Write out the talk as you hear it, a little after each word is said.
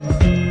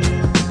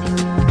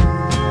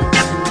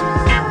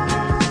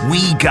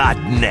got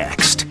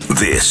next?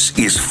 This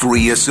is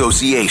Free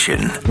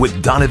Association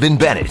with Donovan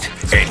Bennett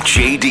and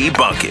JD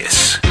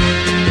Bunkus.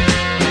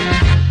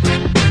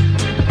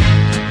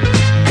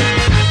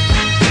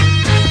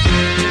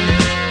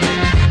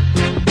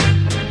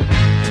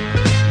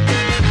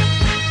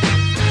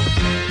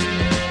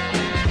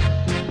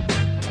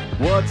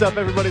 What's up,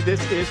 everybody?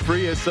 This is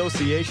Free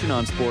Association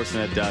on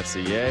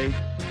Sportsnet.ca.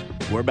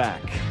 We're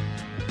back.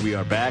 We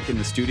are back in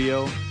the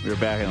studio. We are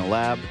back in the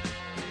lab.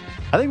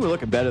 I think we're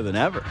looking better than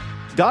ever.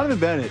 Donovan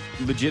Bennett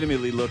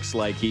legitimately looks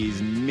like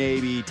he's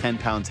maybe 10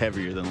 pounds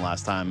heavier than the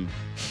last time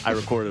I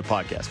recorded a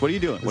podcast. What are you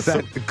doing? Is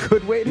that a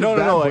good weight?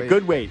 No, a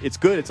good weight. It's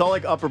good. It's all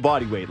like upper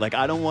body weight. Like,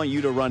 I don't want you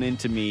to run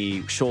into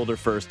me shoulder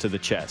first to the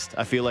chest.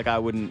 I feel like I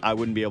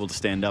wouldn't be able to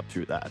stand up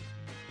through that.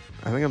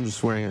 I think I'm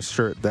just wearing a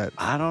shirt that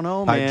I don't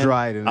know, man. I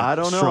dried and I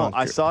don't know. shrunk.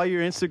 I saw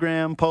your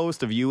Instagram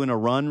post of you in a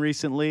run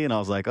recently, and I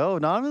was like, oh,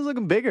 Donovan's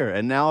looking bigger.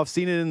 And now I've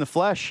seen it in the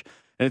flesh,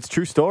 and it's a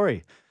true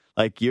story.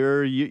 Like,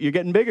 you're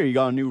getting bigger. You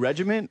got a new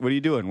regiment? What are you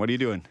doing?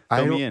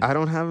 Fill me in. I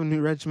don't have a new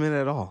regiment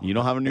at all. You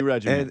don't have a new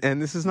regiment. And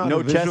this is not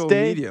no a visual chest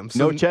day? medium.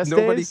 So no chest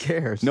nobody days?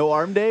 cares. No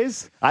arm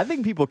days? I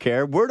think people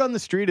care. Word on the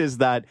street is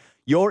that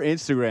your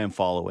Instagram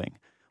following,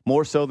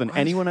 more so than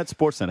anyone at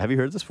Sportsnet. Have you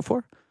heard this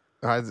before?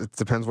 It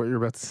depends what you're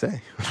about to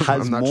say.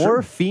 Has I'm not more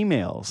sure.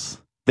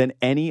 females than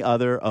any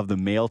other of the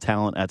male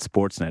talent at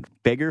Sportsnet.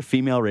 Bigger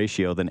female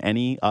ratio than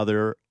any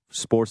other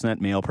Sportsnet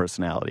male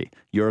personality.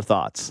 Your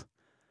thoughts?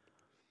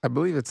 I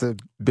believe it's a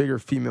bigger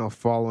female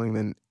following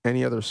than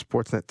any other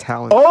Sportsnet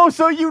talent. Oh,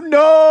 so you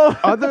know.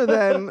 other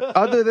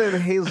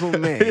than Hazel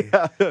May.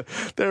 Yeah,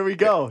 there we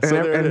go. And, So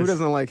there it who is.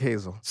 doesn't like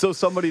Hazel? So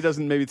somebody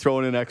doesn't maybe throw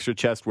in an extra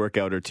chest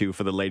workout or two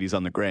for the ladies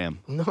on the gram.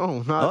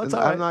 No, it's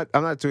all right.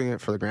 I'm not doing it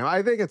for the gram.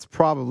 I think it's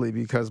probably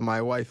because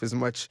my wife is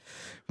much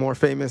more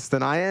famous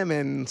than I am,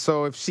 and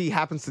so if she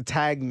happens to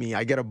tag me,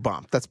 I get a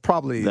bump. That's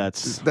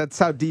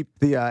how deep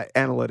the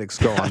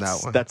analytics go on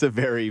that one. That's a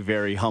very,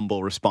 very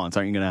humble response.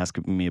 Aren't you going to ask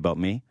me about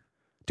me?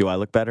 Do I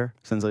look better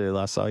since I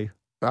last saw you?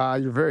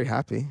 You're very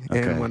happy.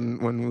 Okay.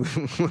 And when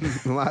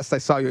last I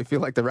saw you, I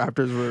feel like the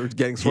Raptors were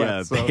getting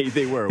swept. Yeah, so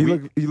they were.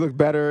 You look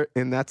better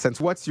in that sense.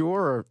 What's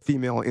your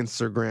female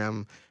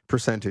Instagram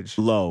percentage?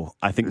 Low.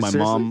 I think my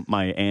Seriously? mom,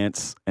 my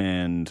aunts,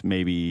 and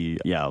maybe,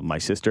 my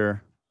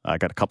sister. I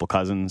got a couple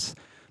cousins.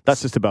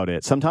 That's just about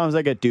it. Sometimes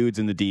I get dudes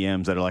in the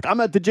DMs that are like,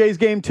 I'm at the Jays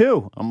game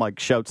too. I'm like,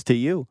 shouts to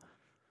you.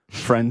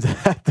 Friends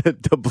at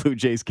the Blue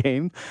Jays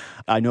game.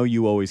 I know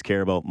you always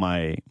care about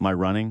my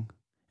running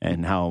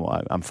and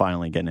how I'm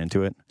finally getting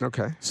into it.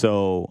 Okay.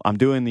 So I'm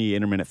doing the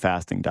intermittent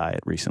fasting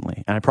diet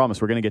recently. And I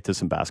promise we're going to get to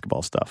some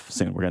basketball stuff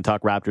soon. We're going to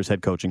talk Raptors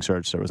head coaching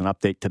search. There was an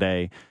update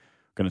today.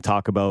 We're going to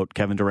talk about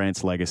Kevin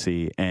Durant's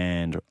legacy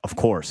and, of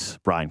course,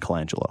 Brian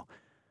Colangelo.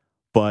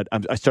 But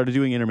I started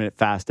doing intermittent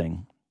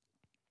fasting.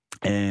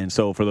 And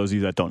so for those of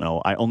you that don't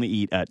know, I only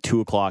eat at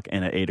 2 o'clock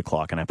and at 8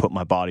 o'clock. And I put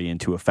my body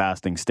into a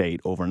fasting state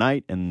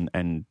overnight,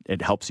 and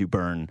it helps you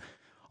burn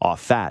off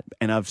fat.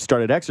 And I've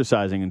started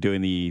exercising and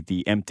doing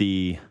the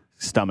empty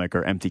stomach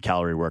or empty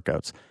calorie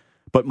workouts.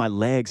 But my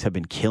legs have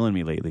been killing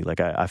me lately. Like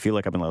I feel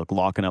like I've been like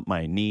locking up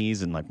my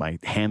knees, and like my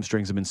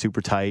hamstrings have been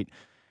super tight.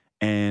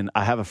 And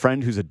I have a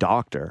friend who's a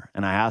doctor,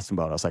 and I asked him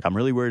about it. I was like, I'm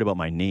really worried about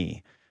my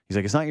knee. He's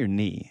like, it's not your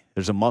knee.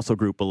 There's a muscle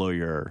group below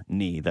your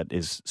knee that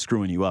is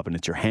screwing you up, and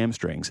it's your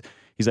hamstrings.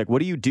 He's like, what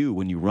do you do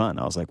when you run?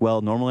 I was like,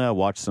 well, normally I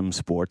watch some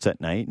sports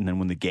at night, and then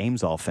when the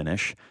games all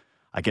finish,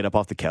 I get up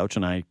off the couch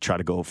and I try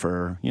to go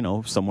for,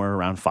 somewhere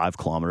around 5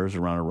 kilometers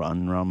around a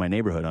run around my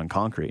neighborhood on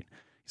concrete.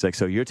 He's like,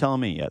 so you're telling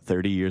me at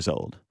 30 years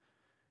old,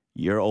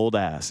 your old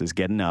ass is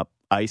getting up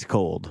ice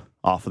cold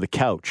off of the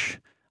couch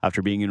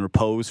after being in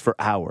repose for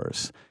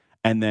hours,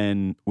 and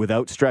then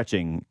without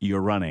stretching,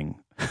 you're running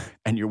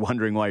and you're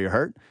wondering why you're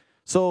hurt?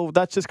 So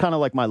that's just kind of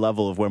like my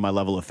level of where my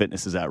level of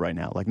fitness is at right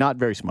now. Like, not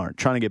very smart,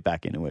 trying to get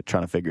back into it,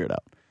 trying to figure it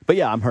out. But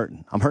yeah, I'm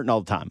hurting. I'm hurting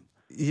all the time.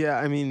 Yeah,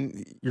 I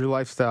mean, your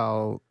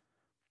lifestyle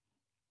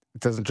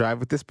doesn't drive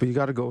with this, but you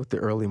got to go with the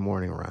early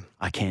morning run.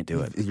 I can't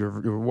do it.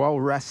 You're well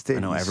rested. I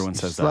know everyone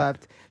says that.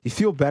 Slept. You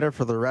feel better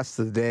for the rest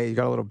of the day. You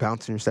got a little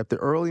bounce in your step. The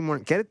early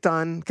morning, get it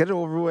done, get it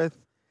over with.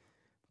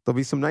 There'll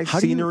be some nice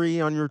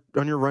scenery on your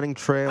running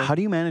trail. How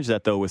do you manage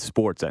that, though, with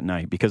sports at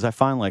night? Because I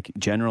find, like,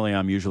 generally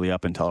I'm usually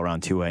up until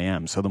around 2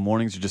 a.m., so the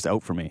mornings are just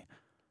out for me.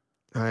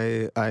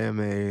 I am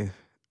a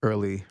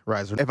early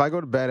riser. If I go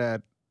to bed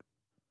at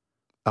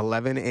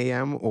 11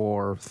 a.m.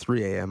 or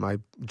 3 a.m., I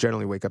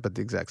generally wake up at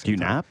the exact same Do you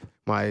time. nap?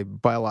 My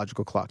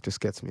biological clock just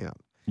gets me up.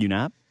 You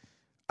nap?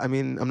 I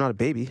mean, I'm not a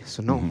baby,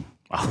 so no. Mm-hmm.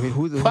 I mean,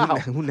 who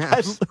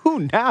naps? Who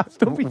naps?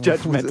 Don't be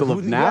judgmental of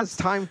Who naps. has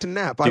time to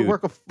nap? Dude, I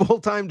work a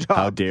full-time job.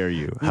 How dare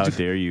you? How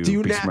dare you Do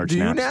you nap? besmirch Do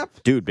you naps? nap?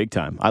 Dude, big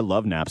time. I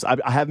love naps. I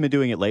haven't been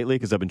doing it lately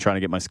because I've been trying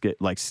to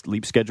get my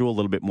sleep schedule a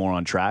little bit more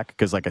on track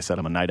because, like I said,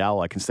 I'm a night owl.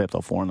 I can stay up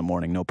till 4 in the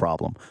morning, no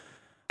problem.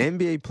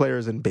 NBA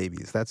players and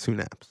babies. That's who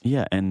naps.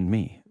 Yeah, and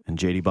me. And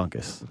JD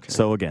Bunkus. Okay.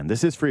 So again,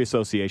 this is Free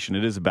Association.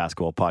 It is a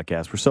basketball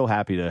podcast. We're so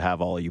happy to have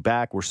all of you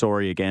back. We're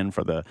sorry again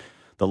for the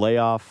the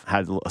layoff,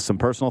 had some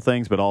personal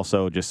things, but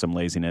also just some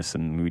laziness,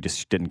 and we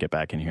just didn't get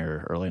back in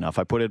here early enough.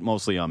 I put it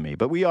mostly on me,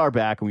 but we are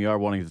back, and we are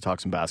wanting to talk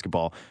some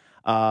basketball.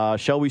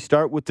 Shall we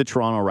start with the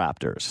Toronto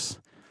Raptors,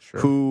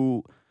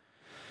 who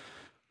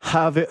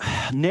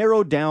have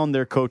narrowed down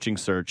their coaching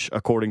search,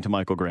 according to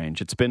Michael Grange?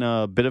 It's been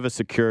a bit of a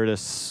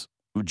circuitous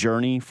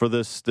journey for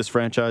this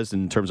franchise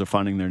in terms of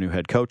finding their new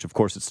head coach. Of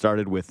course, it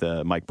started with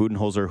Mike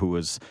Budenholzer, who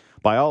was,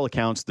 by all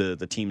accounts, the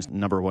team's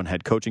number one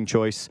head coaching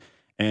choice.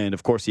 And,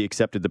 of course, he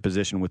accepted the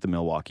position with the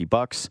Milwaukee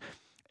Bucks.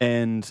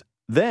 And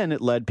then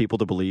it led people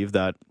to believe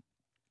that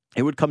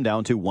it would come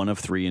down to one of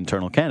three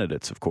internal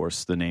candidates. Of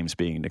course, the names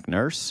being Nick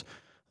Nurse,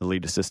 the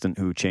lead assistant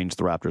who changed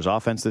the Raptors'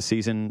 offense this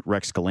season,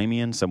 Rex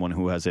Kalamian, someone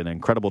who has an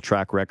incredible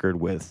track record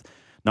with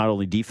not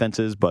only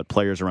defenses, but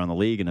players around the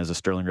league and has a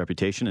sterling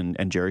reputation,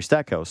 and Jerry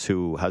Stackhouse,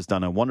 who has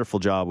done a wonderful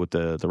job with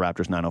the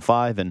Raptors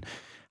 905 and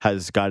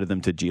has guided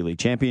them to G League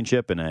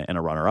championship and a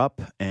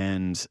runner-up,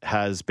 and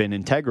has been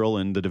integral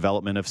in the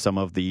development of some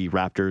of the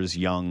Raptors'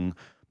 young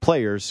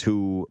players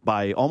who,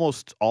 by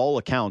almost all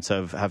accounts,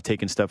 have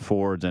taken step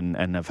forward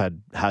and have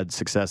had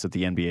success at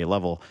the NBA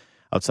level,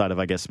 outside of,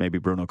 I guess, maybe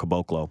Bruno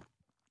Caboclo.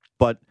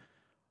 But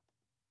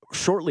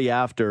shortly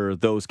after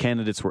those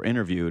candidates were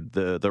interviewed,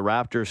 the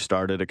Raptors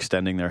started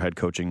extending their head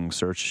coaching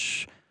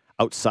search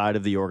outside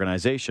of the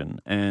organization.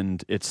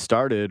 And it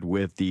started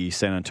with the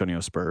San Antonio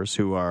Spurs,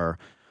 who are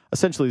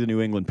essentially the New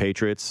England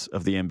Patriots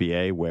of the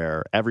NBA,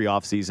 where every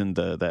offseason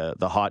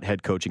the hot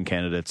head coaching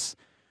candidates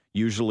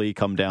usually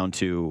come down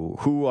to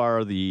who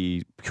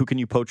can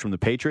you poach from the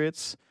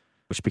Patriots,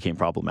 which became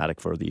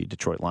problematic for the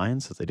Detroit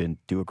Lions as they didn't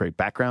do a great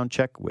background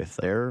check with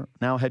their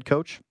now head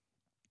coach.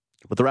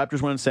 But the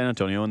Raptors went to San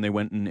Antonio, and they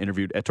went and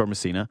interviewed Ettore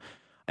Messina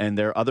and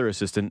their other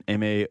assistant,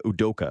 Ime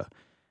Udoka.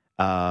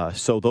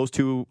 So those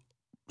two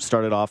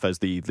started off as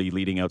the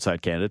leading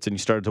outside candidates, and you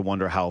started to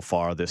wonder how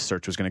far this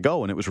search was going to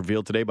go. And it was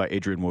revealed today by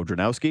Adrian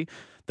Wojnarowski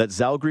that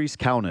Zalgiris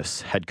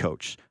Kaunas head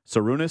coach,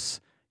 Sarunas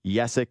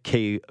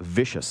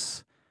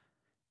Jasikevičius,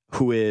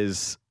 who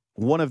is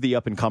one of the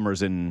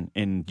up-and-comers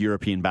in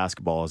European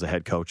basketball as a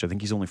head coach. I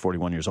think he's only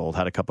 41 years old,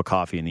 had a cup of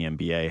coffee in the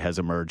NBA, has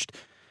emerged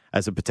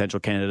as a potential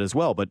candidate as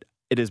well. But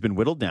it has been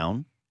whittled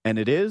down, and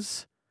it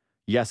is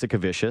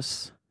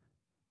Jasikevičius,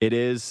 it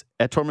is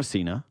Ettore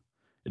Messina,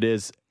 it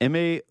is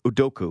Ime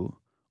Udoka,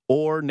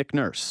 or Nick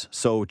Nurse.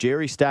 So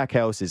Jerry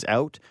Stackhouse is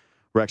out,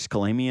 Rex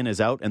Kalamian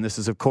is out, and this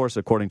is, of course,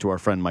 according to our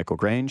friend Michael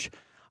Grange.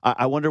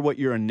 I wonder what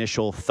your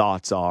initial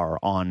thoughts are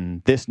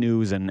on this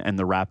news and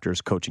the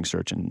Raptors coaching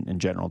search in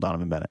general,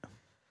 Donovan Bennett.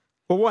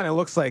 Well, one, it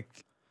looks like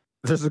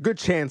there's a good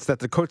chance that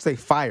the coach they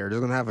fired is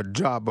going to have a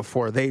job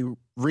before they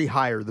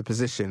rehire the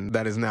position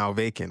that is now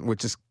vacant,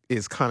 which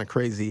is kind of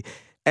crazy.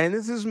 And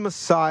this is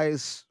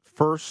Masai's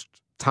first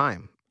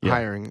time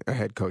hiring a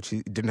head coach.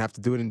 He didn't have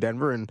to do it in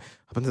Denver, and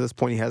up until this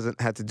point, he hasn't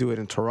had to do it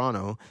in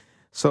Toronto.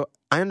 So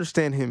I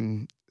understand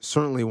him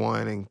certainly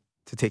wanting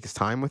to take his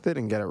time with it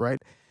and get it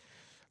right.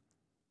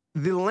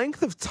 The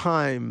length of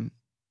time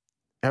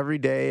every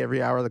day,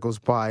 every hour that goes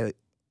by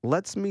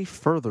lets me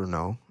further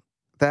know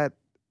that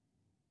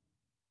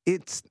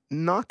it's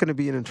not going to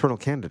be an internal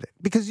candidate,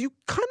 because you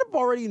kind of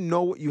already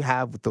know what you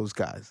have with those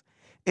guys.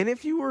 And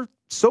if you were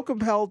so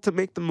compelled to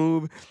make the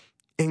move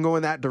and go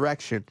in that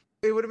direction,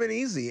 it would have been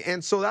easy.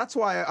 And so that's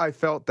why I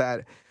felt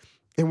that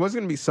it was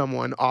going to be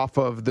someone off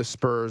of the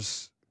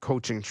Spurs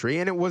coaching tree,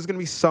 and it was going to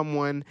be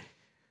someone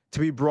to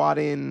be brought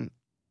in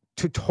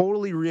to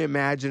totally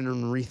reimagine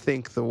and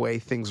rethink the way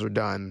things are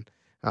done,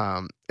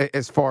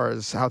 as far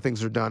as how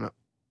things are done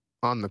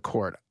on the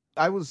court.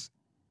 I was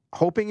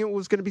hoping it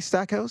was going to be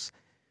Stackhouse,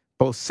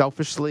 both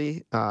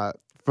selfishly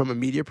from a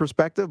media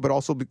perspective, but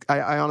also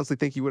I honestly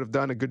think he would have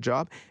done a good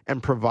job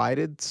and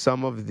provided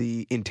some of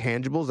the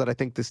intangibles that I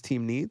think this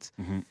team needs.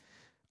 Mm-hmm.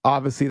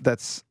 Obviously,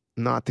 that's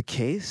not the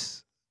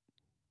case.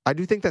 I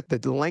do think that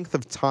the length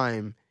of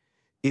time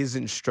is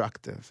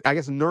instructive. I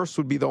guess Nurse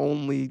would be the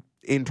only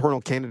internal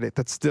candidate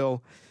that's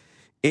still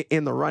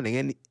in the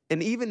running.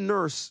 And even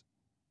Nurse,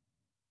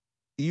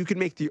 you can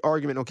make the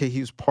argument, okay, he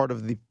was part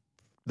of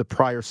the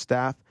prior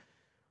staff,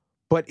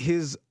 but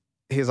his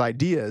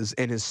ideas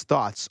and his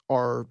thoughts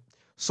are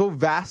so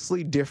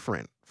vastly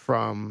different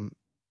from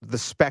the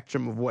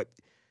spectrum of what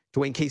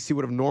Dwayne Casey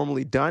would have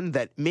normally done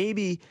that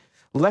maybe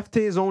left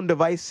to his own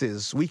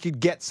devices, we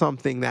could get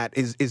something that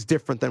is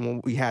different than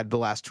what we had the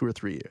last 2 or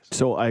 3 years.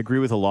 So I agree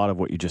with a lot of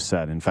what you just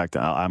said. In fact,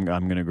 I'm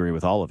going to agree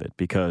with all of it,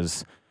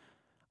 because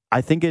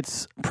I think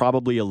it's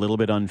probably a little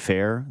bit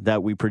unfair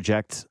that we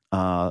project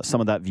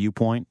some of that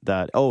viewpoint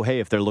that, oh,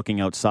 hey, if they're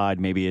looking outside,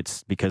 maybe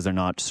it's because they're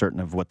not certain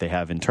of what they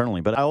have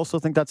internally. But I also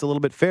think that's a little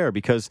bit fair,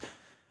 because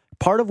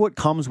part of what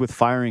comes with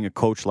firing a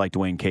coach like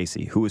Dwayne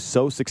Casey, who is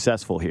so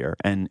successful here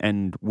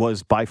and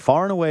was by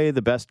far and away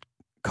the best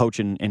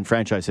coach in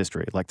franchise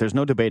history, like there's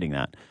no debating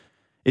that,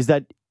 is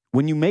that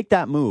when you make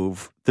that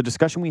move, the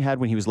discussion we had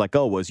when he was let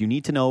go was you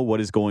need to know what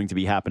is going to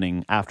be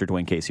happening after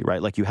Dwayne Casey,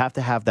 right? Like you have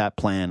to have that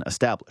plan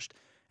established.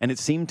 And it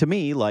seemed to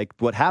me like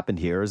what happened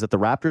here is that the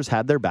Raptors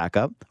had their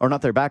backup, or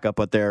not their backup,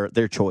 but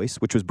their choice,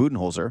 which was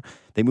Budenholzer.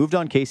 They moved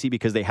on Casey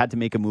because they had to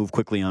make a move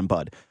quickly on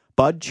Bud.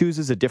 Bud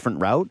chooses a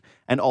different route,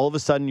 and all of a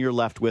sudden you're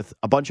left with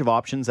a bunch of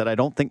options that I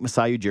don't think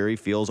Masai Ujiri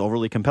feels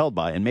overly compelled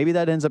by. And maybe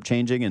that ends up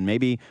changing, and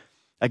maybe,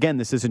 again,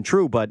 this isn't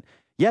true, but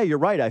yeah, you're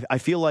right. I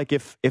feel like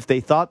if they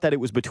thought that it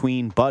was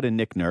between Bud and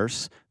Nick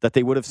Nurse, that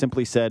they would have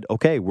simply said,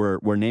 okay,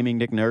 we're naming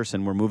Nick Nurse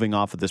and we're moving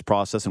off of this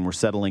process and we're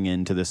settling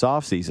into this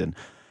offseason.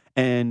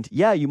 And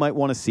yeah, you might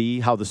want to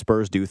see how the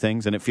Spurs do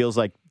things, and it feels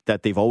like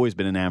that they've always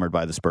been enamored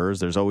by the Spurs.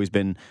 There's always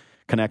been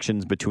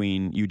connections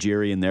between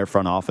Ujiri and their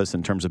front office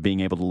in terms of being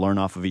able to learn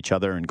off of each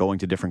other and going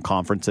to different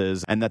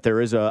conferences, and that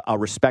there is a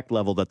respect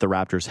level that the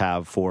Raptors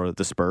have for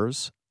the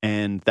Spurs,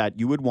 and that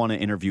you would want to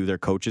interview their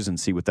coaches and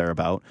see what they're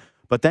about.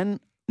 But then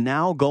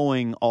now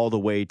going all the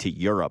way to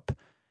Europe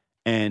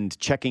and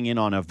checking in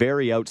on a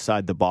very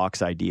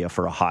outside-the-box idea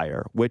for a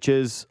hire, which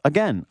is,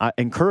 again,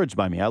 encouraged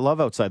by me. I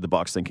love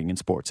outside-the-box thinking in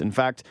sports. In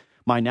fact,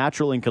 my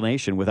natural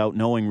inclination, without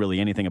knowing really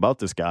anything about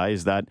this guy,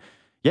 is that,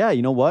 yeah,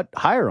 you know what?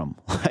 Hire him.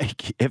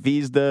 Like, if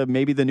he's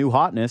maybe the new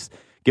hotness,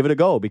 give it a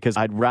go, because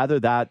I'd rather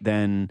that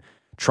than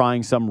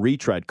trying some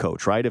retread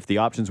coach, right? If the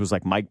options was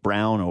like Mike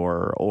Brown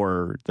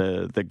or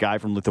the guy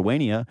from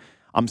Lithuania,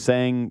 I'm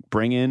saying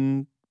bring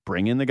in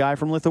the guy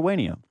from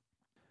Lithuania.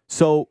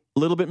 So a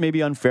little bit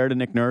maybe unfair to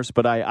Nick Nurse,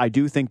 but I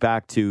do think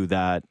back to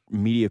that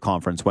media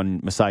conference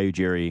when Masai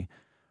Ujiri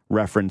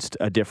referenced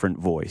a different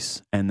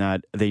voice and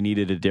that they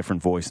needed a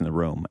different voice in the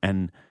room.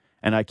 And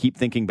I keep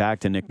thinking back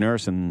to Nick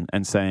Nurse and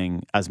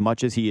saying, as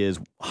much as he is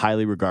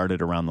highly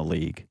regarded around the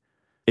league,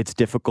 it's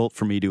difficult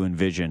for me to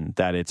envision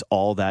that it's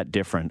all that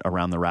different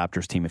around the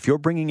Raptors team. If you're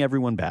bringing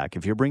everyone back,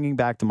 if you're bringing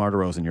back DeMar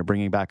DeRozan, you're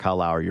bringing back Kyle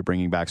Lowry, you're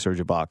bringing back Serge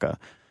Ibaka,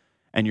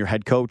 and your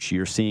head coach,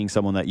 you're seeing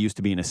someone that used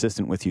to be an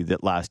assistant with you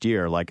that last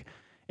year, like,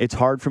 it's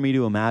hard for me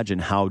to imagine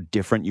how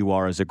different you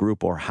are as a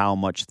group or how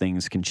much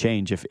things can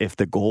change if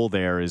the goal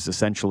there is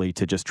essentially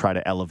to just try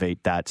to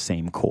elevate that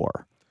same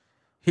core.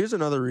 Here's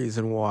another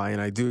reason why, and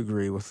I do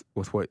agree with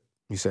what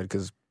you said,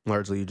 because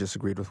largely you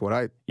disagreed with what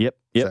I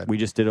said. We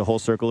just did a whole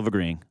circle of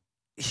agreeing.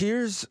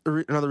 Here's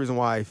another reason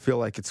why I feel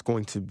like it's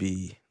going to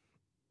be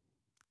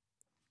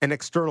an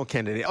external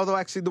candidate. Although,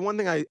 actually, the one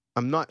thing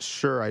I'm not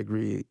sure I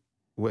agree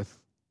with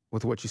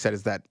what you said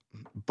is that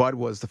Bud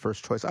was the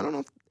first choice. I don't know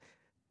if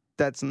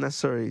that's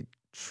necessarily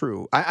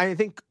true. I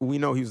think we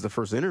know he was the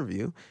first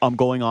interview. I'm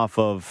going off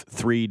of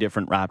 3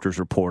 different Raptors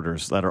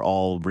reporters that are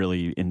all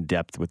really in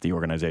depth with the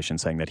organization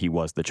saying that he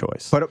was the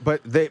choice.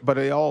 But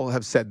they all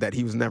have said that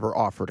he was never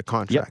offered a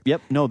contract.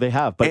 Yep. No, they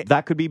have. But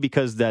that could be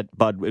because that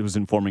Bud was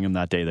informing him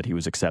that day that he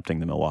was accepting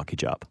the Milwaukee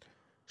job.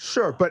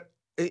 Sure, but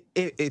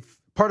if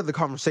part of the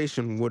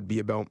conversation would be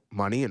about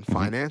money and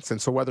finance,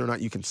 and so whether or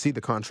not you can see the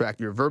contract,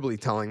 you're verbally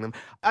telling them.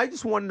 I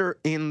just wonder,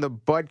 in the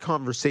Bud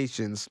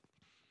conversations,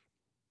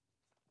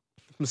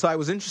 Masai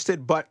was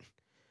interested, but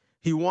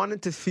he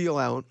wanted to feel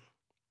out,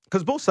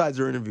 because both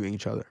sides are interviewing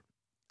each other,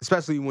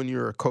 especially when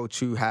you're a coach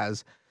who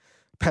has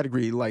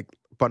pedigree like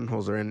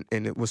Budenholzer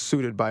and it was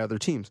suited by other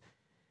teams.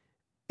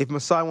 If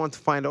Masai wanted to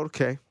find out,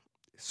 okay,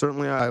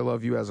 certainly I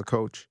love you as a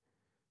coach,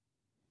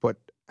 but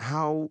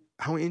how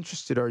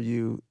interested are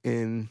you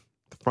in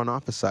the front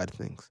office side of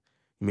things?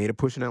 You made a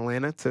push in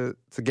Atlanta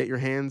to get your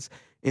hands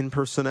in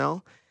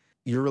personnel.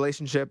 Your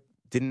relationship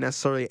didn't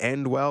necessarily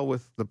end well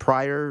with the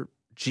prior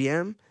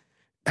GM.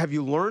 Have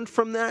you learned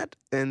from that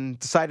and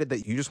decided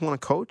that you just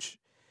want to coach?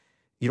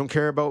 You don't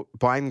care about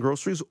buying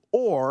groceries?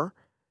 Or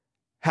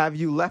have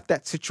you left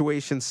that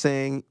situation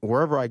saying,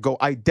 wherever I go,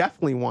 I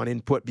definitely want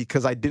input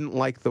because I didn't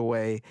like the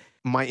way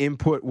my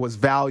input was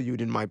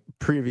valued in my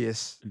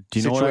previous Do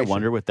you know situation? what I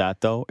wonder with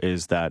that, though,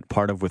 is that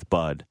part of with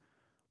Bud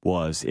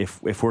was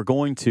if we're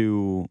going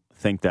to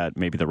think that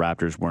maybe the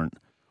Raptors weren't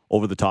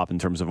over the top in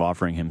terms of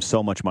offering him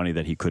so much money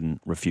that he couldn't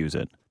refuse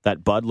it,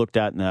 that Bud looked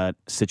at in that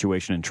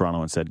situation in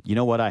Toronto and said, you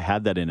know what, I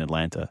had that in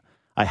Atlanta.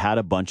 I had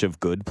a bunch of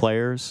good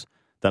players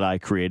that I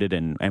created,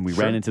 and we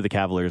ran into the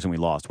Cavaliers and we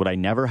lost. What I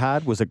never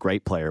had was a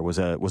great player, was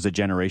a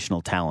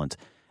generational talent.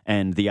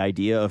 And the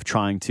idea of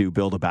trying to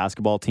build a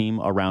basketball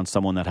team around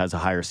someone that has a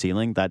higher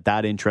ceiling,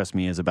 that interests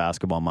me as a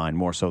basketball mind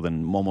more so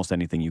than almost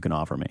anything you can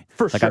offer me.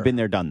 For sure. I've been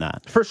there, done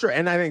that. For sure.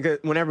 And I think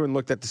that when everyone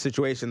looked at the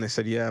situation, they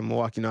said, yeah,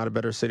 Milwaukee, not a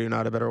better city,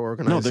 not a better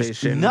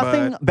organization. No,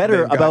 there's nothing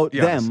better about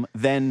them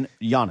than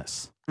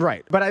Giannis.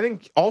 Right. But I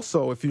think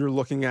also if you're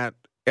looking at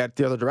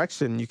the other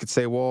direction, you could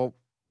say, well,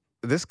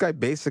 this guy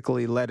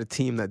basically led a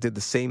team that did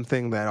the same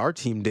thing that our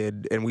team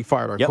did, and we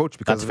fired our coach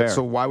because of it.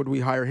 So why would we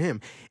hire him?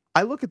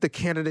 I look at the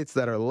candidates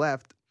that are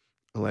left,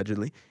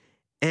 allegedly,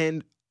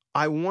 and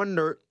I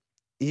wonder,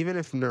 even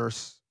if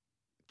Nurse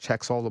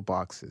checks all the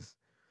boxes,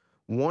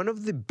 one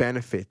of the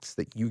benefits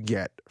that you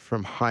get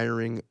from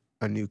hiring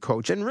a new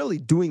coach and really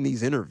doing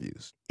these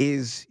interviews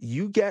is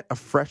you get a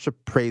fresh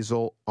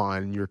appraisal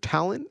on your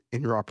talent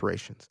and your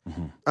operations.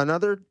 Mm-hmm.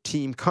 Another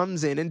team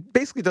comes in and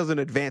basically does an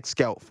advanced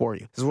scout for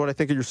you. This is what I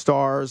think of your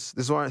stars.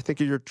 This is what I think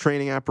of your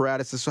training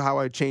apparatus. This is how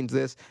I change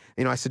this.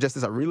 I suggest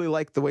this. I really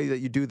like the way that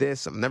you do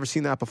this. I've never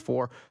seen that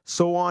before.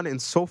 So on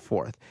and so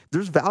forth.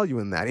 There's value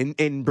in that,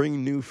 in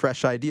bringing new,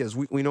 fresh ideas.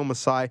 We know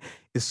Masai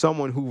is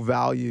someone who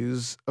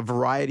values a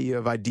variety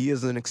of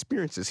ideas and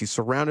experiences. He's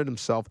surrounded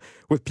himself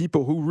with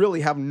people who really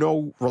have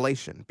no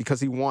relation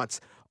because he wants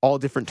all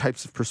different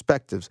types of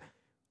perspectives.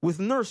 With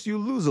Nurse, you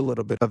lose a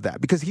little bit of that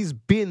because he's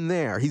been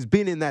there. He's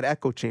been in that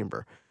echo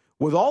chamber.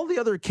 With all the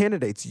other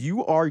candidates,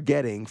 you are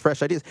getting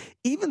fresh ideas.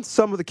 Even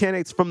some of the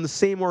candidates from the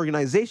same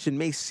organization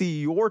may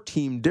see your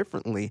team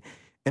differently.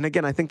 And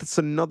again, I think that's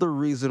another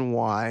reason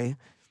why,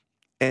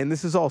 and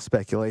this is all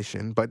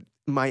speculation, but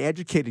my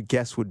educated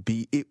guess would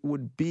be it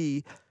would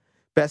be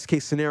best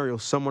case scenario,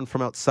 someone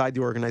from outside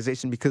the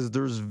organization because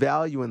there's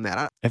value in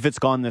that. If it's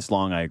gone this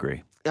long, I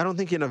agree. I don't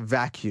think in a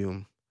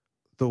vacuum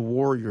the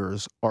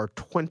Warriors are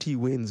 20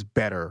 wins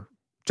better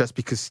just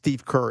because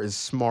Steve Kerr is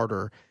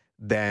smarter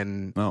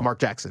than Mark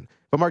Jackson.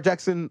 But Mark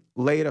Jackson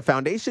laid a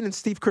foundation, and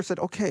Steve Kerr said,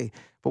 okay,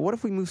 but what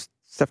if we move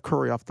Steph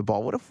Curry off the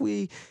ball? What if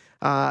we,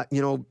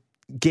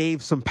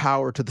 gave some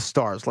power to the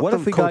stars? What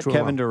if we got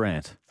Kevin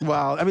Durant?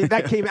 Well, I mean,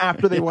 that came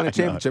after they won a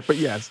championship. But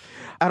yes,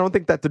 I don't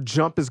think that the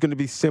jump is going to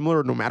be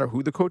similar no matter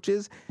who the coach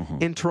is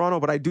in Toronto.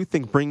 But I do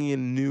think bringing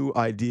in new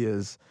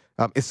ideas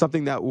is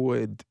something that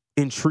would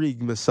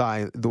intrigue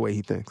Masai the way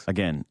he thinks.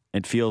 Again,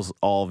 it feels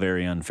all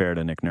very unfair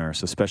to Nick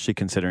Nurse, especially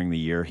considering the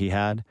year he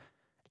had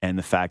and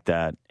the fact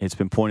that it's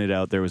been pointed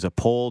out there was a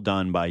poll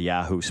done by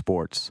Yahoo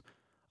Sports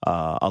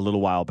a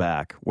little while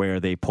back where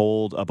they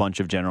polled a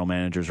bunch of general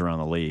managers around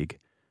the league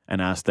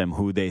and asked them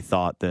who they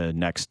thought the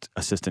next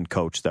assistant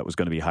coach that was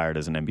going to be hired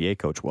as an NBA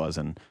coach was.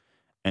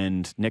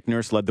 And Nick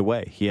Nurse led the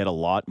way. He had a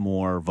lot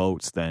more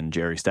votes than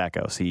Jerry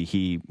Stackhouse.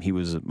 He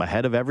was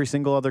ahead of every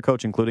single other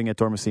coach, including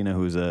Ettore Messina,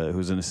 who's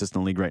an assistant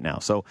in the league right now.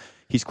 So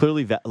he's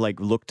clearly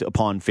looked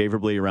upon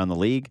favorably around the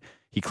league.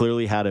 He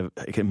clearly had an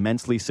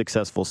immensely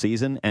successful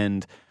season,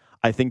 and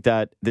I think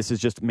that this is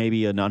just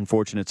maybe an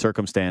unfortunate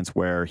circumstance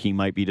where he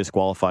might be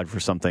disqualified for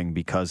something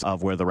because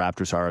of where the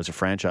Raptors are as a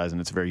franchise, and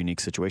it's a very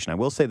unique situation. I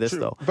will say this,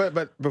 though.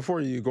 But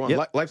before you go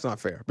on, life's not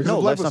fair. Because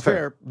if life was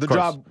fair, the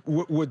job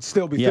would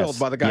still be filled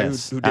by the guy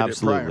who did it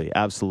prior.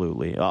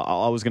 Absolutely.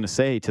 All I was going to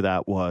say to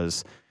that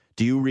was,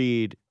 do you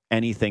read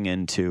anything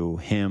into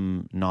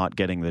him not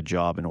getting the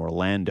job in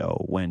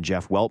Orlando when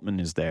Jeff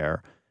Weltman is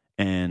there,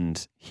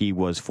 and he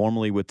was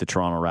formerly with the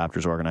Toronto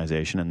Raptors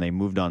organization, and they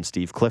moved on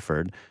Steve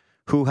Clifford,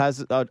 who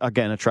has,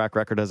 again, a track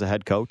record as a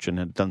head coach and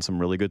had done some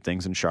really good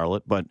things in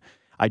Charlotte. But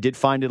I did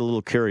find it a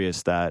little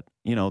curious that,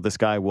 this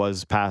guy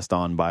was passed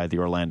on by the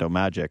Orlando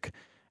Magic.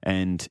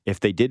 And if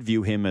they did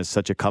view him as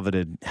such a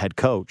coveted head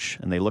coach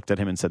and they looked at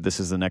him and said, this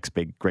is the next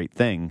big, great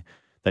thing,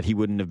 that he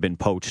wouldn't have been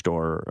poached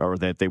or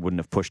that they wouldn't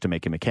have pushed to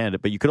make him a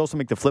candidate. But you could also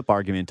make the flip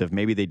argument of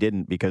maybe they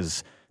didn't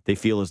because they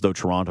feel as though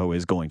Toronto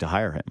is going to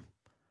hire him.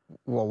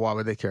 Well, why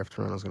would they care if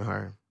Toronto's going to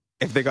hire him?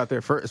 If they got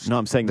there first. No,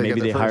 I'm saying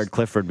maybe they hired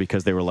Clifford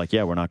because they were like,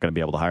 we're not going to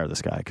be able to hire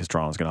this guy because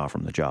Toronto's going to offer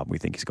him the job. We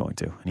think he's going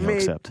to, and he'll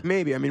accept.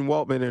 Maybe. I mean,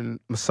 Weltman and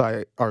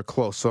Masai are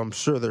close, so I'm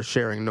sure they're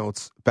sharing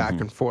notes back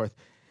and forth.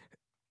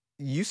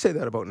 You say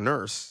that about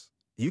Nurse.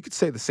 You could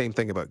say the same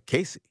thing about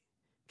Casey.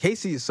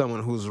 Casey is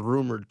someone who's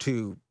rumored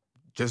to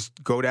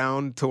just go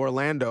down to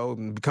Orlando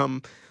and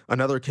become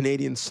another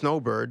Canadian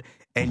snowbird,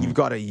 and you've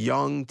got a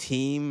young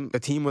team, a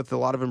team with a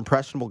lot of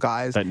impressionable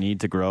guys. That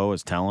need to grow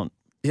as talent.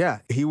 Yeah,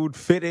 he would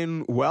fit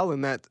in well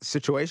in that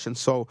situation.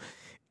 So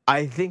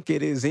I think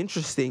it is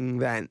interesting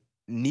that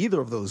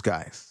neither of those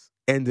guys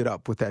ended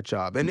up with that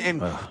job.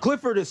 And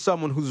Clifford is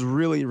someone who's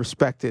really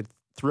respected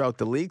throughout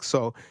the league.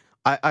 So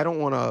I don't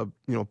want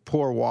to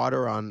pour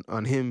water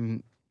on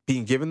him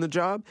being given the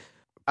job.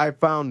 I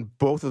found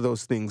both of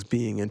those things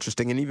being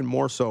interesting, and even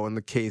more so in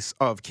the case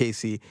of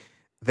Casey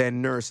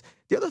than Nurse.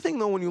 The other thing,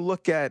 though, when you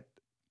look at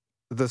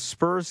the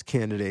Spurs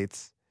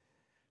candidates,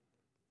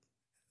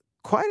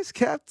 quiet as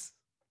kept,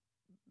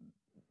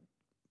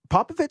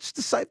 Popovich's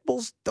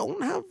disciples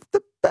don't have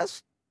the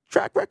best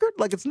track record.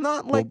 Like, it's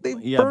not like they've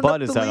burned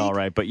Bud up is the that league. all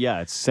right? But yeah,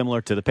 it's similar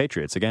to the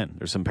Patriots. Again,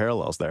 there's some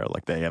parallels there.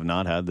 Like, they have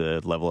not had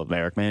the level of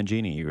Eric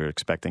Mangini. You were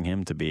expecting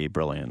him to be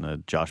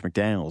brilliant. Josh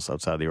McDaniels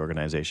outside the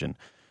organization,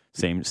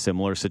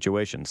 similar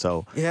situation.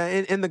 So yeah,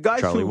 and the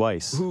guys Charlie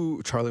Weiss,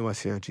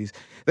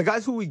 the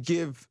guys who we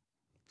give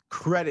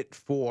credit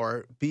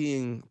for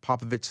being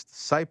Popovich's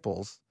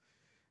disciples,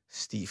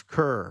 Steve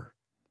Kerr,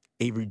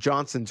 Avery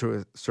Johnson to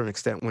a certain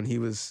extent when he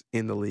was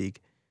in the league.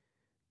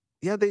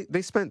 Yeah,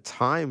 they spent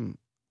time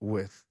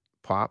with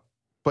Pop,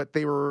 but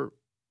they were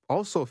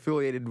also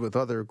affiliated with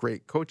other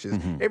great coaches.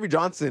 Avery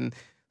Johnson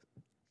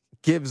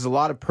gives a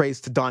lot of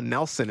praise to Don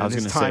Nelson and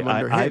his time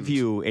under him. I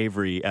view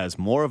Avery as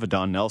more of a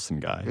Don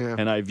Nelson guy,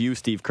 and I view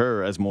Steve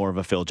Kerr as more of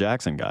a Phil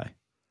Jackson guy.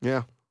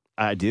 Yeah.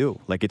 I do.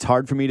 Like, it's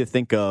hard for me to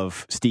think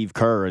of Steve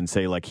Kerr and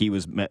say, like, he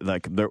was,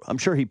 like, I'm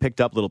sure he picked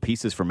up little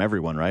pieces from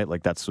everyone, right?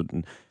 Like, that's what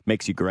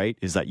makes you great,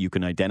 is that you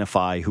can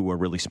identify who are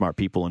really smart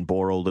people and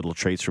borrow little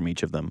traits from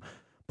each of them.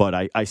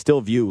 But I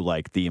still view,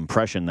 like, the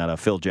impression that a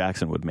Phil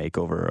Jackson would make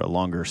over a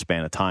longer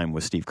span of time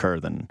with Steve Kerr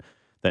than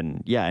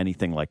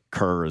anything like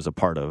Kerr as a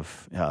part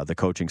of the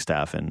coaching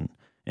staff in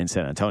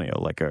San Antonio,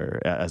 like,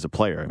 or as a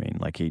player. I mean,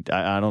 like,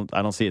 I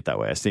don't see it that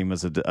way. I see him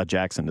as a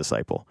Jackson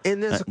disciple.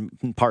 And there's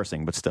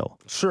parsing, but still.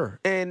 Sure.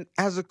 And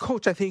as a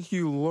coach, I think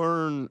you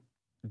learn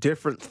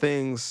different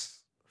things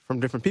from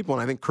different people.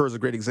 And I think Kerr's a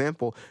great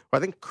example. I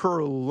think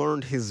Kerr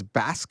learned his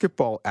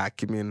basketball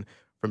acumen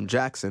from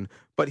Jackson,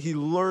 but he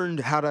learned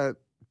how to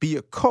be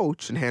a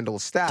coach and handle a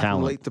staff and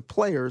relate to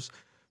players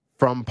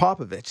from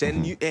Popovich.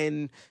 And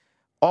and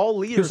all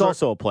leaders. He was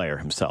also a player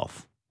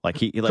himself. Like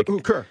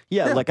Kerr.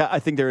 Yeah, like I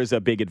think there is a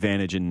big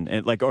advantage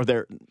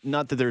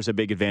not that there's a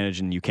big advantage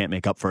and you can't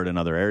make up for it in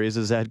other areas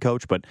as a head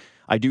coach, but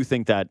I do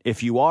think that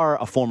if you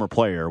are a former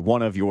player,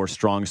 one of your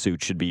strong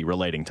suits should be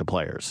relating to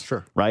players.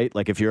 Sure. Right?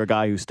 Like, if you're a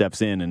guy who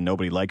steps in and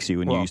nobody likes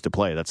you and you used to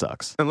play, that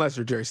sucks. Unless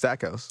you're Jerry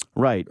Stackhouse.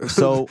 Right.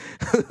 So,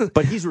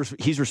 but he's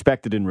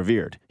respected and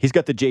revered. He's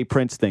got the Jay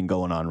Prince thing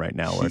going on right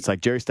now, where it's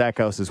like Jerry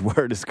Stackhouse's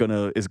word is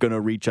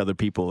gonna reach other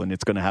people, and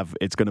it's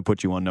gonna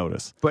put you on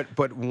notice.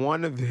 But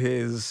one of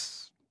his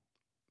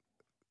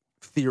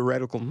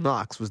theoretical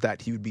knocks was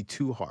that he would be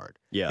too hard.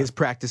 Yeah. His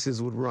practices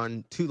would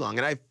run too long.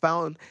 And I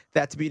found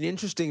that to be an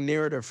interesting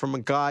narrative from a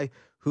guy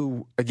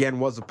who, again,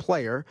 was a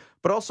player.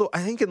 But also,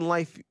 I think in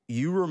life,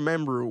 you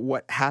remember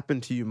what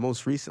happened to you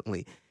most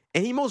recently.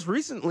 And he most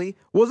recently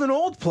was an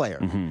old player.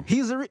 Mm-hmm.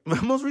 He's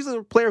most recently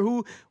a player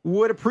who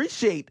would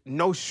appreciate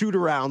no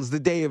shoot-arounds the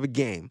day of a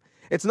game.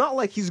 It's not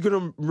like he's going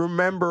to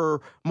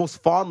remember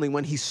most fondly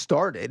when he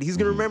started. He's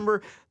going to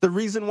remember the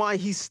reason why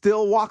he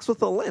still walks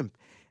with a limp.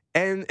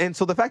 And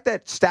so the fact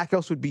that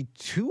Stackhouse would be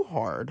too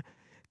hard,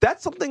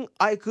 that's something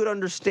I could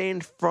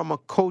understand from a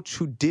coach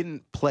who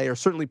didn't play, or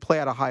certainly play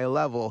at a high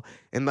level,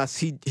 unless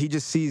he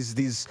just sees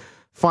these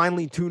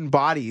finely tuned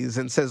bodies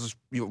and says,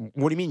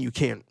 what do you mean you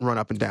can't run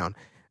up and down?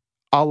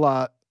 A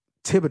la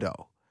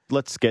Thibodeau.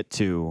 Let's get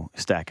to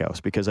Stackhouse,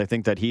 because I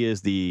think that he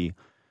is the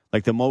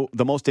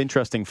most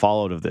interesting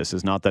fallout of this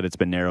is not that it's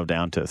been narrowed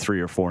down to 3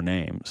 or 4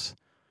 names.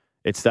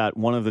 It's that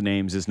one of the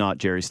names is not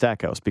Jerry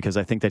Stackhouse, because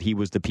I think that he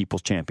was the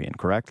people's champion,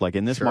 correct? Like,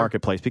 in this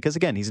marketplace, because,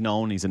 again, he's a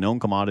known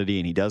commodity,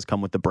 and he does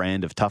come with the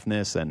brand of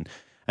toughness and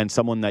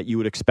someone that you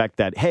would expect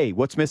that, hey,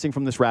 what's missing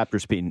from this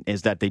Raptors team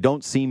is that they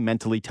don't seem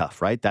mentally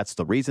tough, right? That's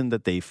the reason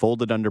that they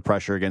folded under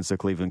pressure against the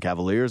Cleveland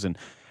Cavaliers.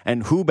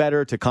 And who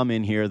better to come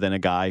in here than a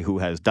guy who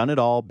has done it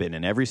all, been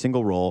in every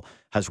single role,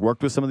 has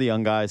worked with some of the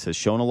young guys, has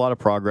shown a lot of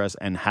progress,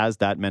 and has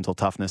that mental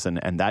toughness,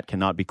 and that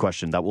cannot be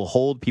questioned. That will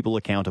hold people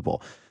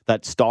accountable.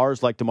 That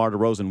stars like DeMar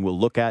DeRozan will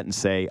look at and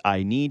say,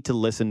 I need to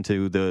listen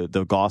to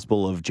the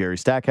gospel of Jerry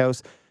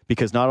Stackhouse,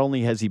 because not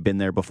only has he been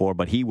there before,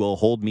 but he will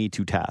hold me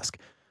to task.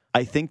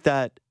 I think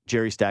that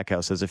Jerry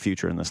Stackhouse has a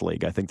future in this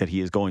league. I think that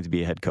he is going to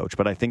be a head coach.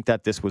 But I think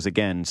that this was,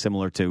 again,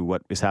 similar to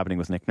what is happening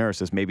with Nick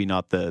Nurse, is maybe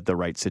not the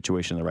right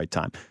situation at the right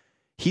time.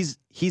 He's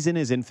in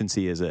his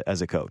infancy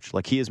as a coach.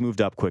 Like, he has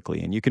moved up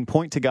quickly. And you can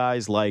point to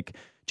guys like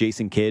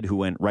Jason Kidd, who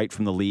went right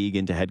from the league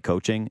into head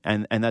coaching,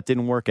 and that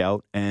didn't work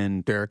out.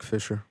 And Derek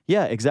Fisher.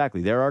 Yeah,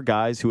 exactly. There are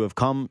guys who have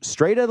come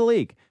straight out of the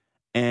league,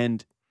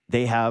 and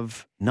they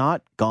have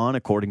not gone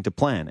according to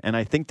plan. And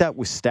I think that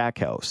with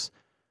Stackhouse,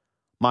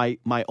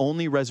 my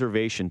only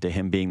reservation to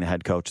him being the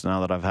head coach, now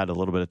that I've had a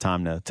little bit of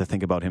time to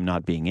think about him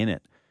not being in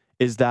it,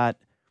 is that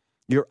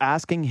you're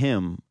asking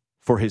him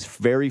for his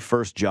very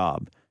first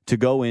job to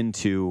go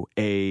into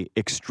a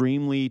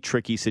extremely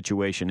tricky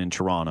situation in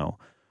Toronto,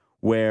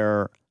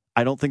 where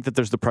I don't think that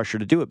there's the pressure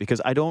to do it, because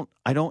I don't.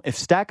 If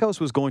Stackhouse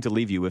was going to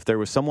leave you, if there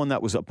was someone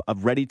that was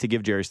ready to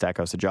give Jerry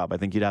Stackhouse a job, I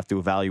think you'd have to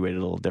evaluate it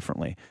a little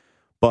differently.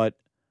 But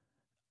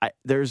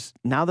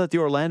now that the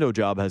Orlando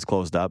job has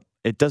closed up,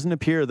 it doesn't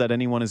appear that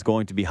anyone is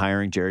going to be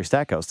hiring Jerry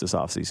Stackhouse this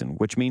offseason,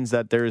 which means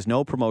that there is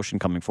no promotion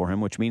coming for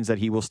him, which means that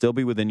he will still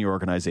be within your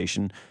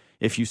organization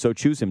if you so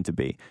choose him to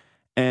be.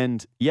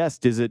 And yes,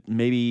 does it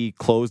maybe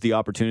close the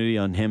opportunity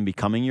on him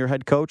becoming your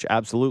head coach?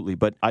 Absolutely.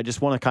 But I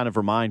just want to kind of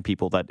remind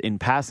people that in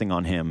passing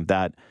on him,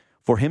 that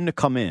for him to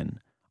come in,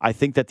 I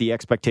think that the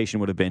expectation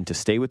would have been to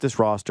stay with this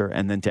roster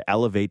and then to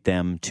elevate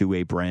them to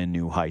a brand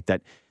new height.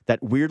 That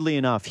weirdly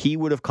enough, he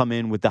would have come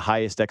in with the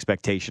highest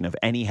expectation of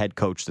any head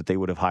coach that they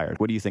would have hired.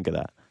 What do you think of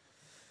that?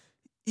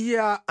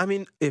 Yeah, I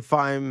mean, if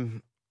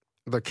I'm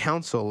the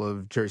counsel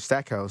of Jerry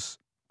Stackhouse,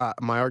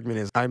 my argument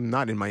is I'm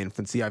not in my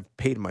infancy. I've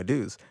paid my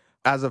dues.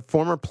 As a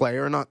former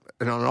player, not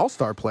an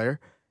all-star player,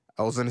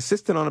 I was an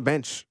assistant on a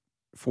bench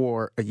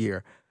for a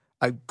year.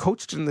 I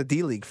coached in the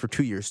D-League for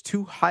 2 years,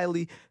 2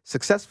 highly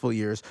successful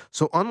years.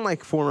 So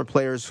unlike former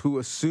players who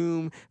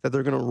assume that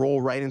they're going to roll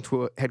right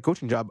into a head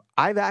coaching job,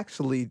 I've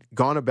actually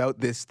gone about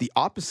this the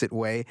opposite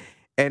way.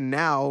 And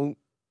now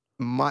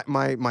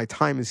my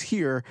time is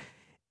here.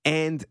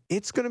 And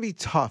it's going to be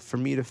tough for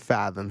me to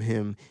fathom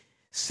him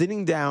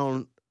sitting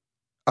down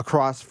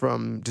across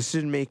from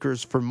decision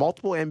makers for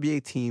multiple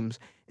NBA teams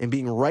and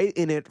being right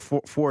in it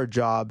for a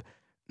job.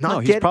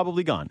 He's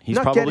probably gone. He's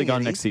probably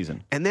gone next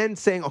season. And then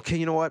saying, okay,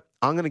 you know what?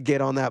 I'm going to get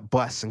on that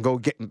bus and go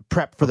get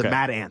prep for the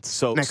Mad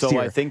Ants next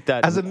year. I think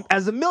that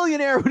as a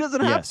millionaire who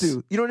doesn't have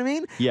to, you know what I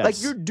mean? Yes.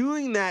 Like you're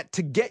doing that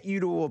to get you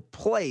to a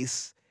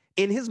place.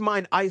 In his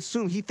mind, I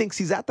assume he thinks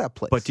he's at that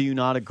place. But do you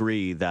not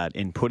agree that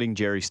in putting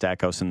Jerry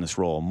Stackhouse in this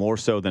role, more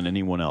so than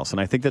anyone else, and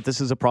I think that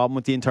this is a problem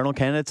with the internal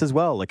candidates as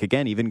well, like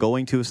again, even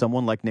going to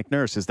someone like Nick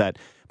Nurse, is that,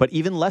 but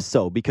even less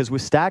so, because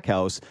with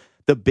Stackhouse,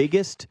 the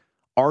biggest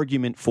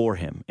argument for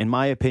him, in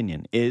my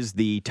opinion, is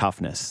the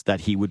toughness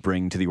that he would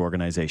bring to the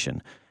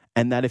organization.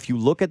 And that if you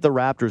look at the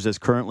Raptors as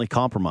currently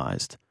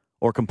compromised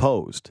or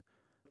composed,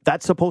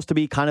 that's supposed to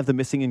be kind of the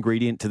missing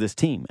ingredient to this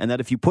team. And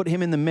that if you put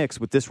him in the mix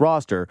with this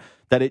roster,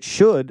 that it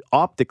should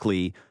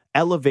optically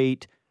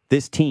elevate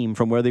this team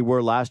from where they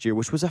were last year,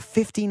 which was a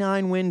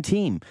 59-win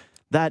team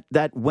that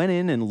went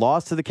in and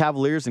lost to the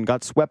Cavaliers and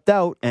got swept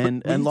out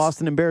and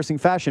lost in embarrassing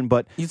fashion.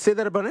 But you'd say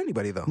that about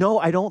anybody, though. No,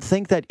 I don't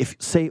think that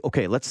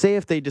let's say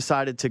if they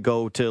decided to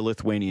go to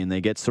Lithuania and they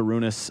get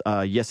Sarunas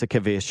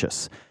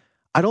Jasikevičius,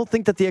 I don't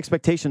think that the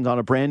expectations on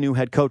a brand new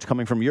head coach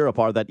coming from Europe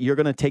are that you're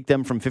going to take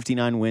them from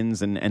 59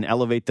 wins and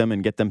elevate them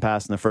and get them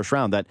past in the first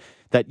round.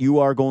 That you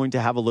are going to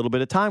have a little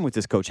bit of time with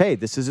this coach. Hey,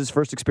 this is his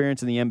first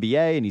experience in the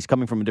NBA, and he's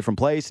coming from a different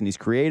place, and he's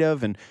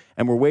creative, and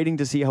we're waiting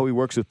to see how he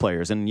works with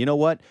players. And you know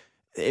what?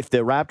 If the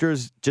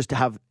Raptors just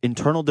have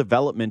internal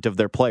development of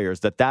their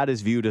players, that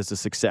is viewed as a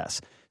success.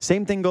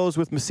 Same thing goes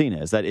with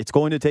Messina, is that it's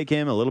going to take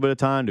him a little bit of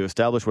time to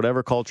establish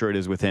whatever culture it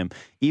is with him.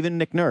 Even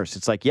Nick Nurse,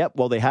 it's like, yep,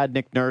 well, they had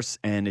Nick Nurse,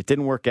 and it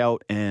didn't work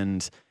out,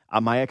 and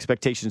my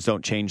expectations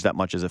don't change that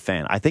much as a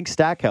fan. I think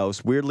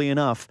Stackhouse, weirdly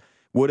enough,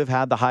 would have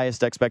had the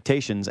highest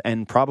expectations,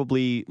 and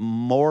probably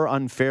more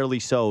unfairly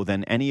so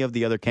than any of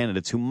the other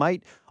candidates who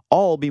might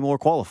all be more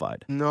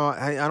qualified. No,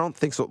 I don't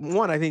think so.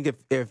 One, I think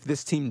if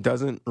this team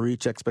doesn't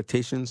reach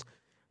expectations,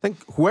 I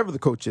think whoever the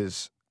coach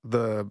is,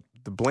 the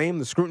blame,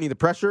 the scrutiny, the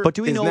pressure. But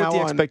do we know what the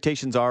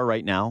expectations are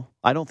right now?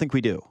 I don't think we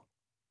do.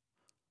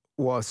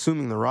 Well,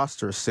 assuming the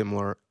roster is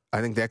similar,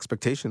 I think the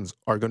expectations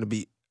are going to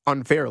be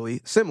unfairly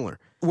similar,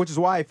 which is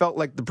why I felt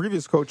like the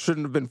previous coach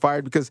shouldn't have been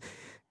fired, because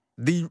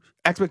the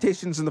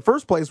expectations in the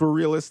first place were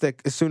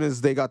realistic as soon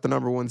as they got the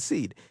number 1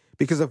 seed.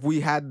 Because if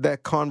we had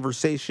that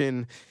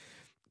conversation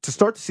to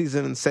start the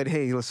season and said,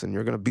 hey, listen,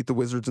 you're going to beat the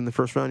Wizards in the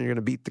first round, you're going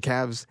to beat the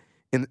Cavs,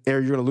 or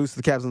you're going to lose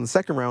to the Cavs in the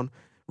second round,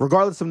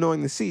 regardless of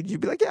knowing the seed, you'd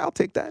be like, yeah, I'll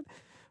take that.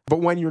 But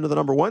when you're the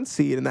number 1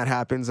 seed and that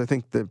happens, I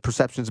think the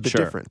perception is a bit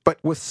different. But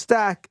with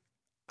Stack,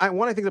 I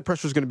think the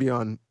pressure is going to be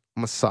on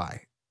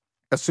Masai,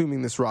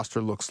 assuming this roster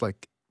looks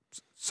like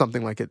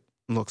something like it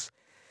looks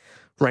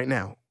right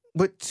now.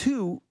 But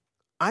 2,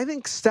 I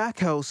think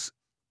Stackhouse,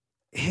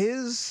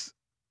 his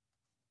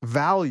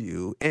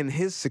value and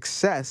his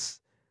success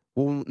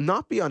will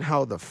not be on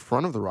how the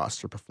front of the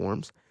roster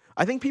performs.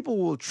 I think people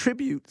will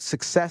attribute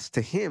success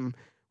to him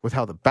with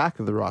how the back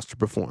of the roster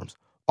performs.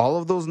 All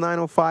of those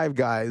 905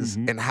 guys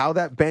and how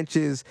that bench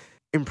is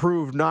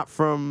improved, not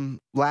from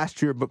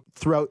last year, but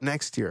throughout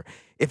next year.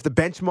 If the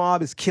bench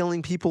mob is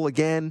killing people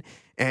again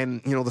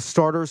and, the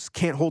starters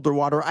can't hold their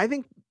water, I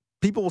think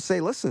people will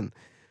say, listen,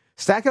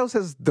 Stackhouse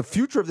has the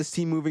future of this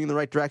team moving in the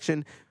right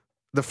direction.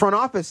 The front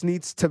office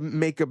needs to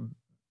make a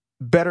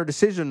better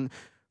decision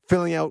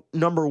filling out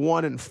number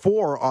 1 and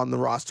 4 on the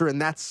roster, and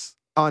that's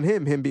on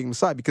him being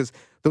Masai, because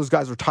those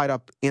guys are tied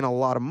up in a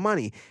lot of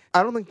money.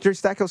 I don't think Jerry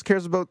Stackhouse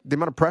cares about the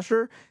amount of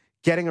pressure,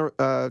 getting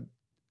a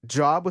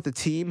job with a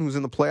team who's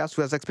in the playoffs,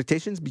 who has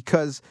expectations,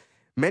 because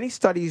many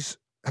studies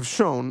have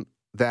shown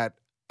that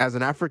as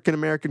an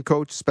African-American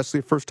coach,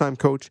 especially a first-time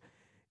coach,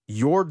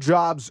 your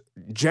jobs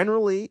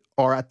generally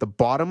are at the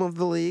bottom of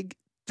the league.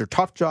 They're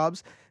tough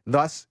jobs.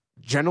 Thus,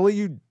 generally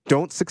you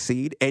don't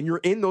succeed, and you're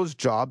in those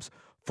jobs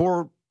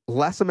for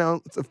less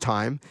amounts of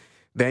time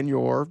than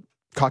your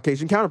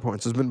Caucasian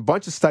counterparts. There's been a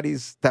bunch of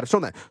studies that have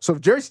shown that. So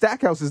if Jerry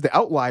Stackhouse is the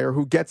outlier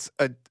who gets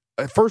a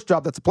first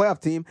job that's a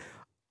playoff team,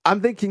 I'm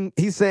thinking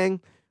he's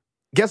saying,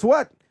 guess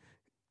what?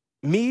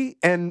 Me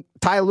and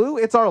Ty Lue,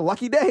 it's our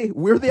lucky day.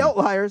 We're the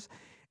outliers.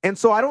 And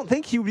so I don't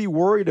think he would be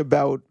worried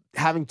about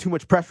having too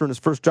much pressure in his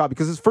first job,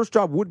 because his first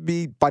job would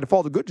be, by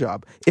default, a good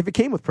job if it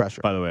came with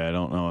pressure. By the way, I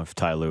don't know if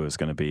Ty Lue is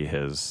going to be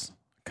his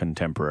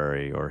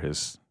contemporary or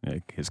his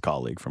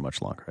colleague for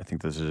much longer. I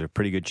think there's a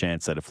pretty good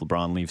chance that if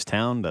LeBron leaves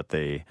town, that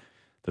they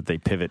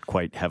pivot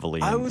quite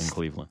heavily in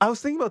Cleveland. I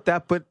was thinking about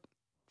that, but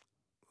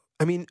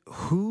I mean,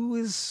 who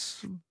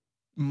is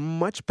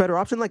much better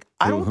option? Like,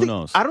 who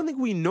knows? I don't think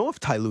we know if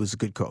Ty Lue is a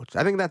good coach.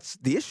 I think that's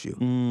the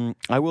issue.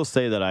 I will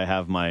say that I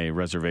have my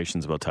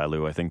reservations about Ty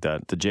Lue. I think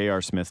that the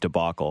J.R. Smith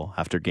debacle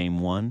after Game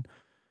 1,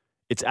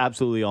 it's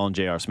absolutely all on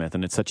J.R. Smith,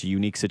 and it's such a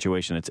unique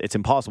situation. It's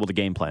impossible to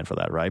game plan for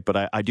that, right?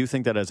 But I do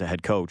think that as a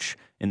head coach,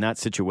 in that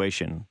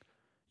situation,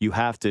 you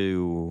have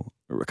to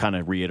kind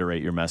of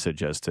reiterate your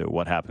message as to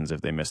what happens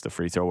if they miss the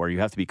free throw, or you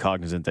have to be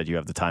cognizant that you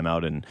have the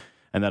timeout, and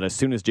that as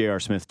soon as J.R.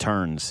 Smith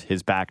turns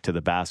his back to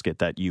the basket,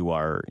 that you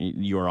are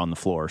on the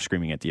floor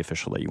screaming at the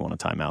official that you want a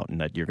timeout and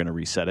that you're going to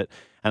reset it.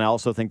 And I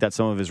also think that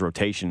some of his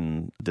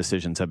rotation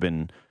decisions have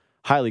been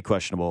highly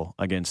questionable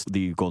against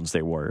the Golden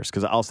State Warriors.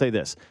 Because I'll say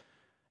this.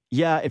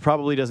 Yeah, it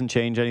probably doesn't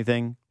change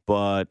anything,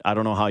 but I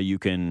don't know how you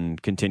can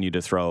continue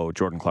to throw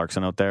Jordan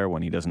Clarkson out there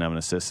when he doesn't have an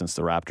assist since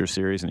the Raptors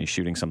series and he's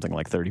shooting something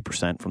like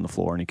 30% from the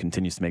floor and he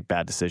continues to make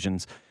bad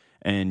decisions.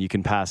 And you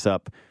can pass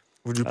up.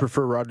 Would you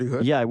prefer Rodney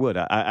Hood? Yeah, I would.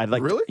 I'd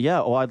like. Really?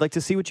 I'd like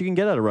to see what you can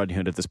get out of Rodney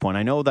Hood at this point.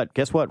 I know that.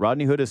 Guess what?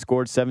 Rodney Hood has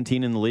scored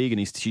 17 in the league, and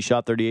he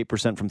shot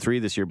 38% from three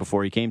this year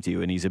before he came to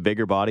you. And he's a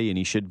bigger body, and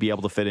he should be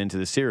able to fit into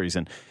the series.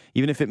 And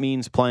even if it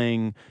means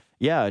playing,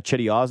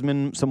 Chetty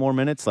Osman some more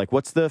minutes, like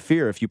what's the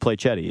fear if you play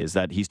Chetty? Is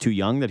that he's too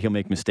young, that he'll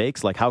make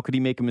mistakes? Like how could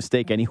he make a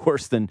mistake any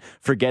worse than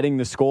forgetting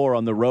the score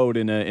on the road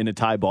in a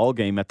tie ball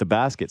game at the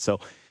basket? So.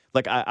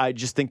 Like I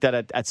just think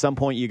that at some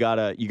point you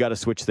gotta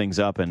switch things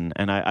up, and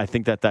I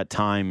think that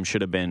time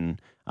should have been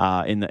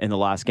in the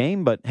last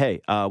game. But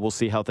hey, we'll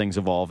see how things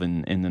evolve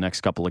in the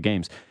next couple of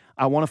games.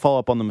 I want to follow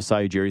up on the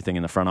Masai Ujiri thing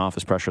in the front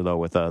office pressure though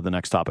with the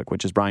next topic,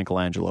 which is Brian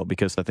Colangelo,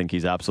 because I think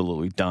he's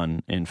absolutely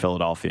done in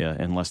Philadelphia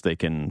unless they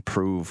can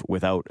prove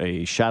without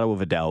a shadow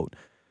of a doubt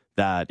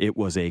that it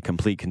was a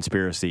complete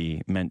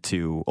conspiracy meant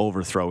to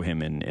overthrow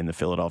him in the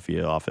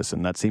Philadelphia office,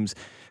 and that seems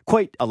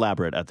quite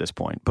elaborate at this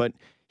point, but.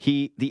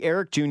 The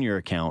Eric Jr.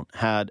 account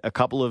had a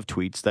couple of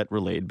tweets that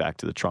relayed back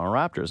to the Toronto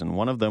Raptors, and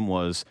one of them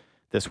was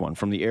this one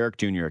from the Eric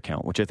Jr.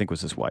 account, which I think was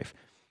his wife.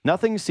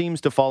 Nothing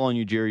seems to fall on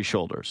Ujiri's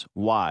shoulders.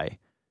 Why?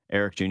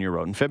 Eric Jr.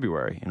 wrote in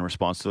February in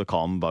response to the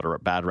column about a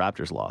bad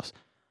Raptors loss.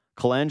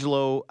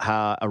 Colangelo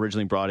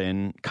originally brought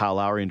in Kyle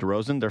Lowry and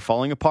DeRozan. They're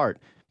falling apart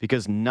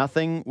because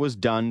nothing was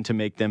done to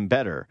make them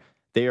better.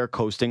 They are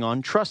coasting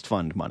on trust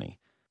fund money.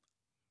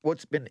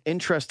 What's been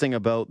interesting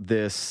about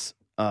this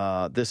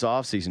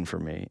offseason for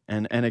me.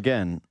 And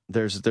again,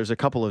 there's a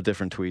couple of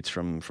different tweets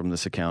from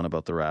this account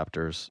about the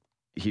Raptors.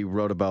 He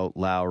wrote about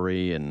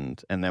Lowry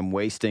and them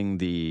wasting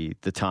the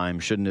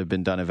time, shouldn't have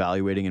been done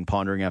evaluating and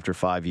pondering after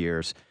 5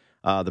 years.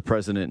 The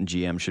president and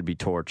GM should be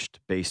torched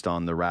based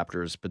on the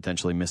Raptors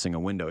potentially missing a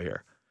window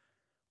here.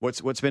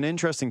 What's been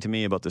interesting to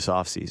me about this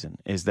offseason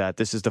is that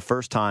this is the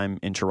first time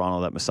in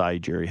Toronto that Masai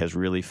Ujiri has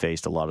really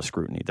faced a lot of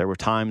scrutiny. There were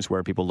times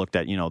where people looked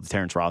at, the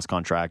Terrence Ross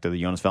contract or the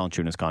Jonas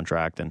Valanciunas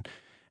contract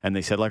and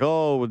they said like,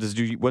 oh, what's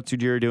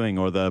Ujiri doing?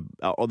 Or the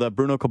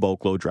Bruno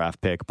Caboclo draft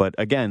pick. But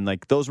again,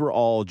 like those were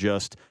all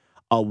just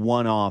a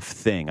one-off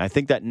thing. I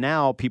think that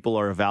now people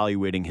are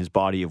evaluating his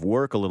body of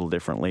work a little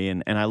differently.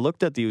 And I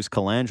looked at these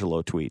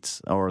Colangelo tweets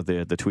or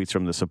the tweets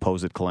from the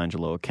supposed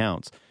Colangelo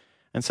accounts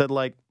and said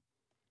like,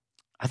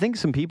 I think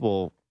some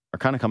people are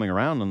kind of coming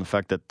around on the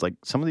fact that like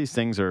some of these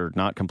things are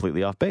not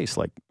completely off base.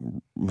 Like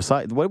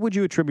what would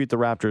you attribute the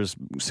Raptors'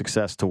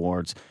 success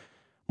towards?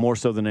 More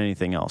so than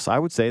anything else, I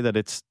would say that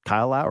it's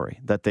Kyle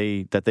Lowry, that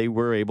they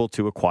were able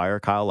to acquire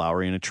Kyle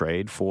Lowry in a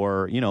trade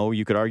for,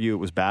 you could argue it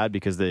was bad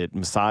because the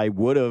Masai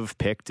would have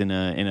picked in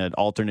an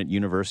alternate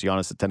universe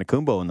Giannis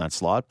Antetokounmpo in that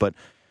slot, but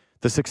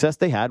the success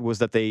they had was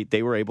that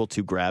they were able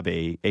to grab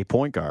a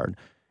point guard,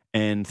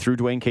 and through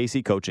Dwayne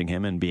Casey coaching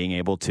him and being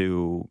able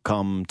to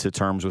come to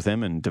terms with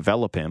him and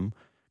develop him,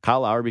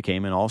 Kyle Lowry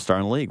became an all-star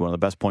in the league, one of the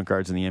best point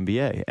guards in the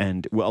NBA,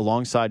 and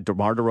alongside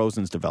DeMar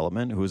DeRozan's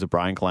development, who was a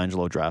Brian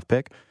Colangelo draft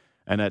pick.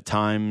 And at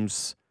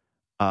times,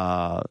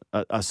 a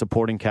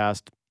supporting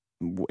cast,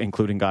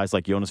 including guys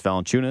like Jonas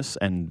Valanciunas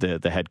and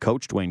the head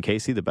coach, Dwayne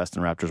Casey, the best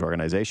in Raptors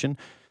organization,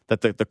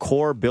 that the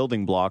core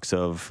building blocks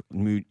of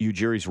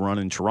Ujiri's run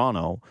in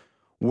Toronto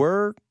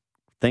were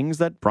things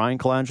that Brian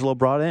Colangelo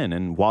brought in.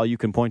 And while you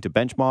can point to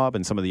bench mob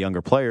and some of the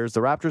younger players,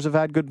 the Raptors have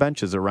had good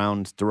benches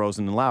around DeRozan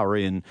and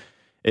Lowry, and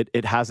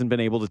it hasn't been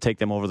able to take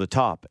them over the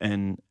top.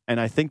 And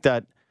I think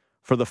that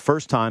for the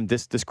first time,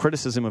 this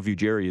criticism of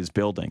Ujiri is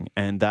building,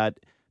 and that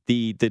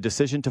the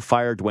decision to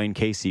fire Dwayne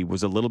Casey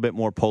was a little bit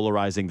more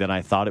polarizing than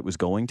I thought it was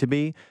going to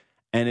be.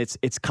 And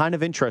it's kind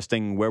of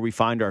interesting where we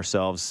find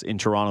ourselves in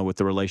Toronto with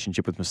the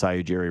relationship with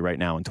Masai Ujiri right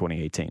now in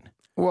 2018.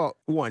 Well,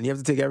 one, you have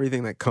to take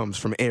everything that comes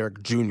from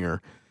Eric Jr.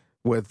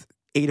 with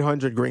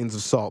 800 grains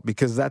of salt,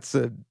 because that's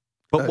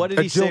But what did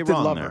he say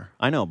wrong lover. there?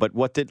 I know, but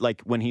what did,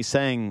 like, when he's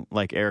saying,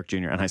 like, Eric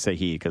Jr., and I say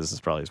he because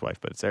it's probably his wife,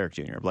 but it's Eric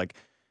Jr., like,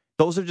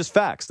 those are just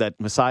facts that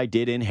Masai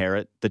did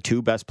inherit the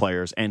two best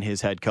players and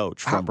his head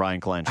coach from Brian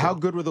Colangelo. How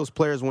good were those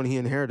players when he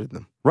inherited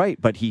them? Right,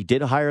 but he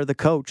did hire the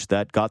coach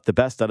that got the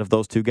best out of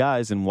those two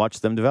guys and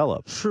watched them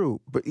develop.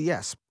 True, but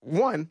yes.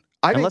 One,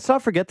 let's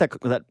not forget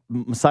that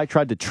Masai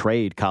tried to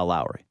trade Kyle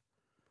Lowry.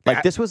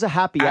 Like, this was a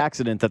happy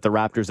accident that the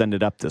Raptors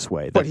ended up this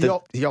way. But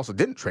he also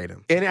didn't trade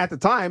him. And at the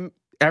time,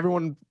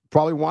 everyone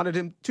probably wanted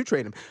him to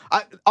trade him.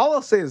 All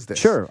I'll say is this.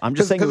 Sure, I'm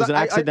just saying it was an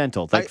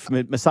accidental.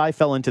 Masai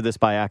fell into this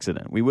by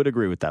accident. We would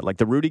agree with that. Like,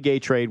 the Rudy Gay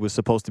trade was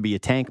supposed to be a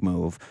tank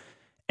move,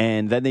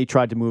 and then they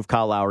tried to move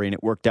Kyle Lowry, and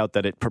it worked out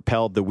that it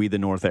propelled the We the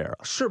North era.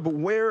 Sure, but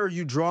where are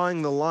you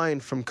drawing the line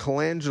from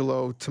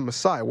Colangelo to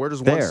Masai? Where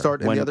does one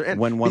start and the other end?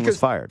 When one was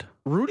fired.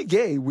 Rudy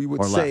Gay, we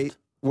would say,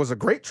 was a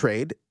great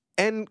trade,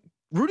 and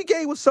Rudy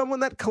Gay was someone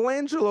that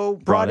Colangelo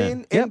brought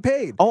in and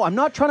paid. Oh, I'm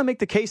not trying to make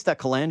the case that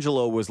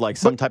Colangelo was like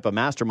some type of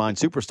mastermind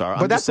superstar.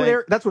 But that's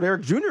what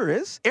Eric Jr.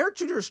 is. Eric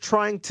Jr. is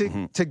trying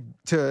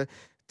to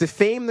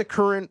defame the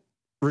current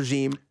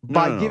regime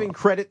by giving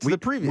credit to the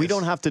previous. We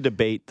don't have to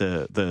debate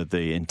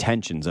the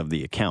intentions of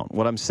the account.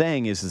 What I'm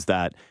saying is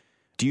that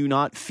do you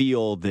not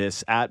feel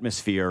this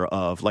atmosphere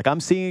of, like, I'm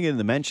seeing it in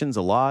the mentions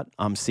a lot.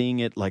 I'm seeing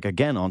it, like,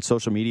 again, on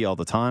social media all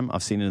the time.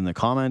 I've seen it in the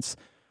comments.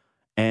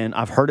 And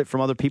I've heard it from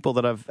other people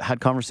that I've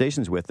had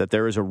conversations with, that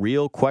there is a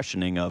real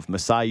questioning of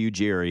Masai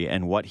Ujiri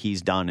and what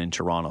he's done in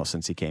Toronto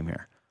since he came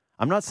here.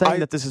 I'm not saying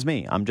that this is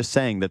me. I'm just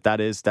saying that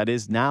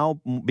is now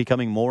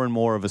becoming more and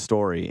more of a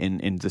story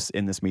in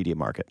this media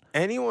market.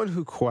 Anyone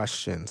who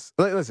questions,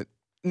 listen,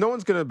 no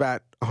one's going to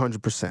bat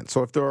 100%.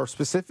 So if there are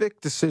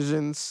specific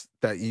decisions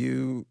that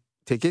you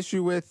take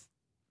issue with,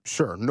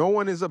 sure, no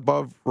one is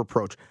above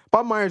reproach.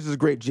 Bob Myers is a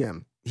great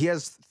GM. He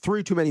has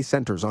 3 too many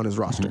centers on his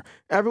roster. Mm-hmm.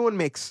 Everyone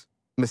makes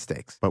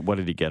mistakes. But what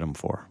did he get them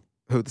for?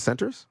 Who, the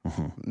centers?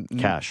 Mm-hmm.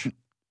 Cash.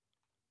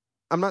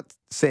 I'm not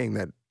saying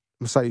that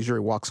Masai Ujiri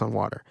walks on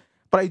water.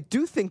 But I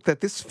do think that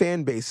this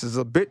fan base is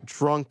a bit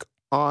drunk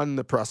on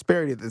the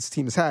prosperity that this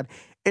team has had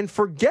and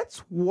forgets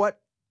what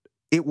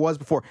it was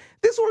before.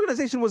 This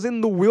organization was in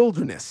the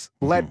wilderness,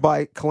 led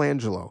by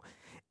Colangelo.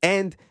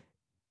 And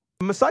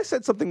Masai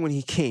said something when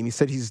he came. He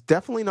said he's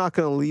definitely not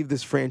going to leave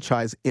this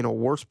franchise in a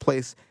worse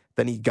place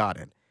than he got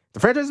it. The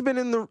franchise has been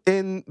in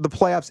the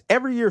playoffs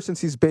every year since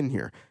he's been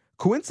here.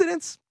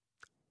 Coincidence?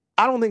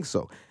 I don't think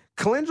so.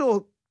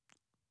 Colangelo,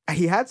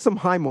 he had some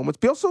high moments,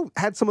 but he also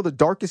had some of the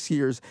darkest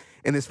years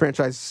in this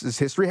franchise's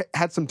history,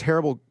 had some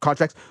terrible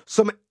contracts,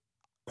 some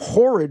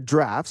horrid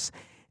drafts,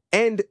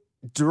 and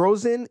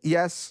DeRozan,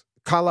 yes,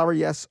 Kyle Lowry,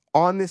 yes,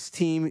 on this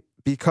team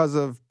because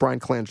of Brian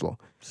Colangelo.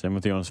 Same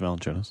with Jonas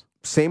Valanciunas.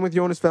 Same with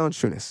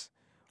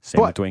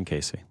Dwayne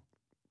Casey.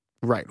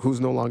 Right, who's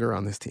no longer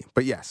on this team.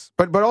 But yes.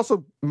 But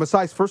also,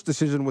 Masai's first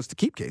decision was to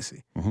keep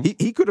Casey. Mm-hmm.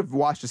 He could have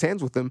washed his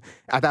hands with him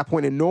at that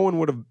point, and no one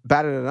would have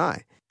batted an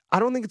eye. I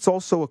don't think it's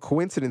also a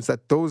coincidence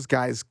that those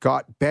guys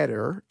got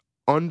better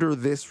under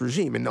this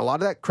regime. And a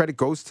lot of that credit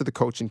goes to the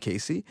coach in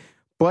Casey.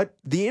 But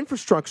the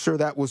infrastructure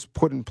that was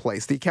put in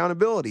place, the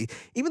accountability,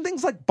 even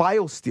things like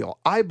BioSteel,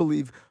 I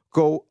believe,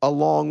 go a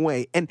long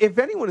way. And if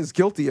anyone is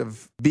guilty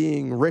of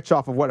being rich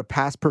off of what a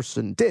past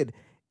person did,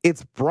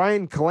 it's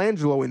Brian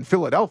Colangelo in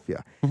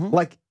Philadelphia. Mm-hmm.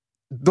 Like,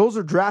 those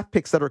are draft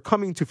picks that are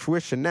coming to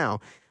fruition now.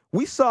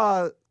 We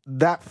saw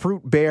that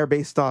fruit bear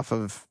based off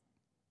of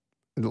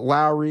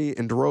Lowry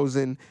and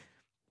DeRozan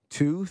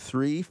 2,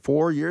 3,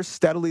 4 years.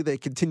 Steadily, they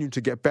continue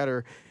to get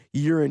better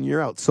year in, year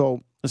out.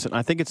 So, listen,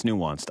 I think it's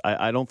nuanced.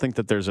 I don't think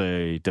that there's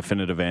a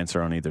definitive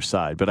answer on either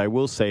side, but I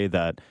will say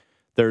that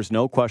there's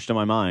no question in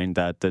my mind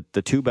that the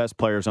 2 best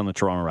players on the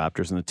Toronto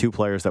Raptors and the 2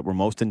 players that were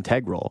most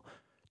integral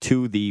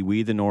to the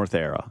We the North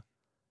era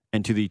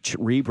and to the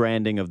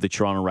rebranding of the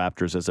Toronto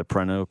Raptors as a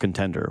perennial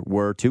contender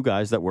were 2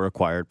 guys that were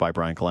acquired by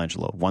Brian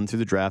Colangelo, one through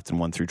the draft and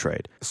one through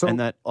trade. So, and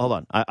that, hold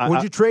on.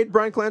 Would you trade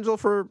Brian Colangelo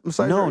for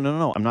Masai Ujiri?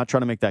 No. I'm not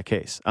trying to make that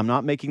case. I'm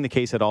not making the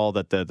case at all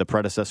that the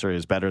predecessor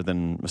is better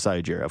than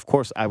Masai Ujiri. Of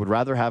course, I would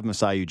rather have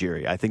Masai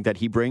Ujiri. I think that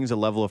he brings a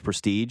level of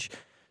prestige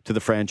to the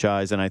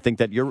franchise, and I think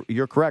that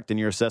you're correct in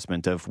your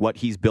assessment of what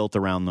he's built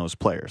around those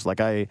players.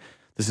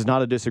 This is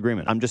not a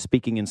disagreement. I'm just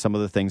speaking in some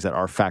of the things that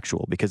are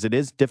factual, because it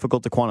is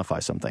difficult to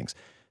quantify some things.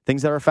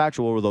 Things that are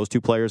factual where those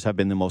 2 players have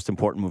been the most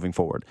important moving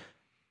forward.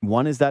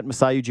 One is that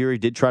Masai Ujiri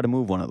did try to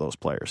move one of those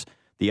players.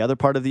 The other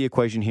part of the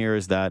equation here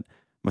is that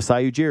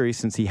Masai Ujiri,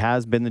 since he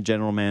has been the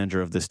general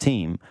manager of this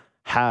team,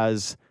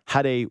 has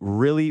had a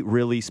really,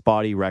 really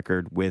spotty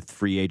record with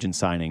free agent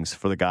signings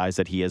for the guys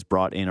that he has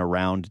brought in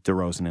around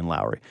DeRozan and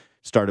Lowry.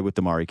 Started with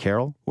DeMarre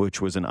Carroll,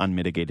 which was an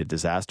unmitigated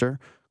disaster.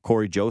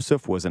 Corey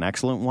Joseph was an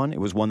excellent one. It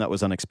was one that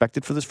was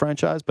unexpected for this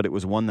franchise, but it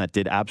was one that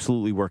did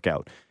absolutely work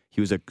out. He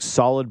was a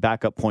solid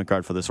backup point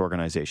guard for this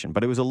organization,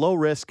 but it was a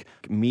low-risk,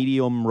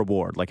 medium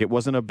reward. Like, it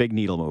wasn't a big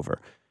needle mover.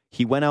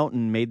 He went out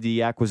and made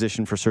the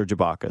acquisition for Serge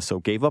Ibaka,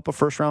 so gave up a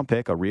first-round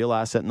pick, a real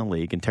asset in the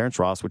league, and Terrence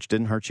Ross, which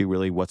didn't hurt you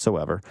really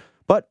whatsoever,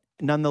 but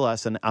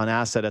nonetheless an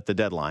asset at the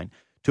deadline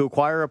to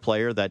acquire a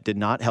player that did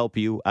not help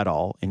you at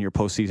all in your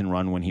postseason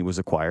run when he was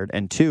acquired,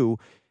 and 2,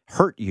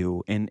 hurt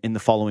you in the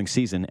following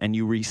season, and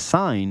you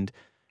re-signed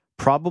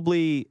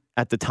probably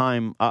at the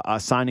time a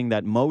signing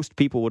that most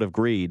people would have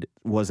agreed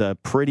was a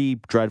pretty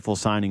dreadful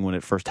signing when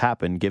it first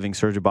happened, giving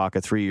Serge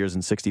Ibaka 3 years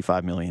and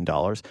 $65 million.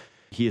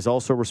 He is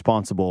also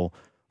responsible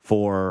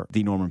for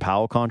the Norman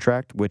Powell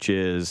contract, which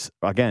is,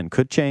 again,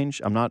 could change.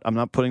 I'm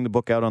not putting the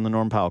book out on the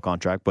Norman Powell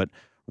contract, but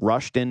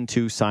rushed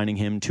into signing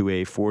him to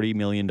a $40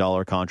 million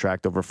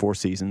contract over 4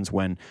 seasons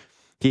when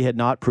he had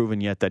not proven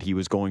yet that he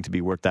was going to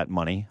be worth that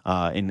money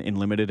in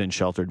limited and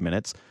sheltered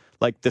minutes.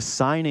 Like, the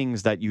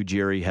signings that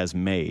Ujiri has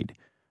made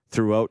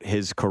throughout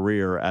his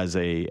career as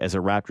a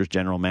Raptors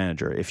general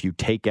manager, if you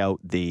take out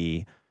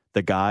the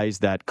guys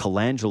that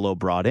Colangelo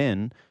brought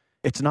in,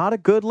 it's not a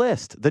good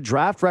list. The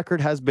draft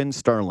record has been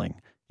sterling.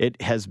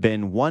 It has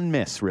been one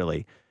miss,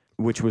 really,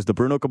 which was the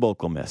Bruno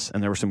Caboclo miss.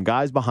 And there were some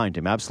guys behind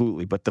him,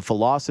 absolutely. But the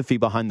philosophy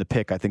behind the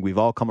pick, I think we've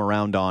all come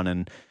around on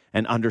and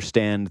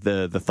understand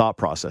the thought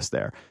process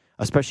there,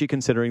 especially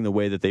considering the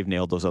way that they've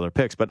nailed those other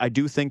picks. But I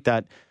do think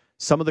that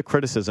some of the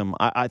criticism,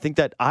 I think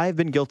that I've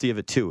been guilty of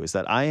it too, is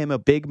that I am a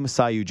big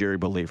Masai Ujiri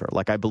believer.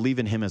 Like, I believe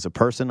in him as a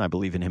person. I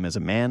believe in him as a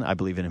man. I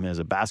believe in him as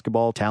a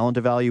basketball talent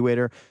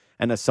evaluator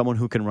and as someone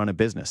who can run a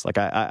business. Like,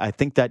 I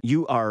think that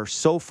you are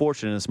so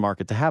fortunate in this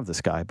market to have this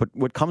guy. But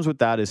what comes with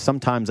that is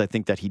sometimes I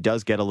think that he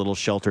does get a little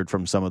sheltered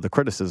from some of the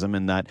criticism,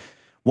 and that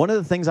one of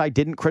the things I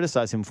didn't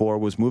criticize him for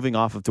was moving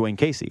off of Dwayne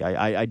Casey.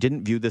 I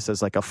didn't view this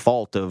as like a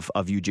fault of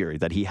Ujiri,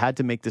 that he had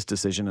to make this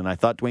decision, and I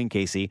thought Dwayne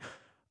Casey,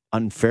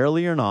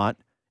 unfairly or not,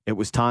 it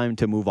was time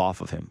to move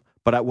off of him.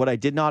 But what I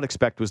did not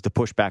expect was the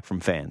pushback from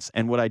fans.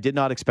 And what I did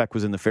not expect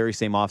was in the very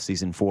same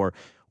offseason for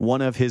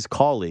one of his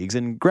colleagues,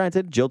 and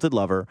granted, jilted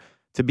lover,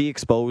 to be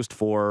exposed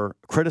for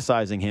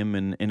criticizing him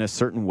in a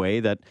certain way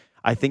that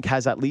I think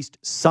has at least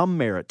some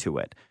merit to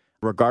it,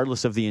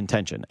 regardless of the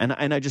intention. And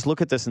I just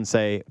look at this and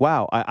say,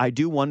 wow, I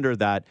do wonder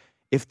that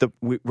if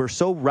we're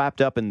so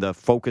wrapped up in the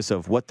focus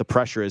of what the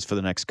pressure is for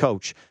the next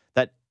coach,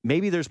 that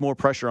maybe there's more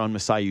pressure on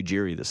Masai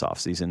Ujiri this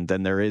offseason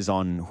than there is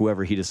on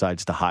whoever he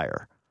decides to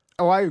hire.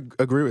 Oh, I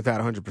agree with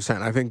that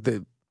 100%. I think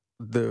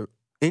the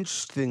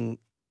interesting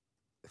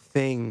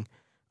thing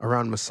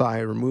around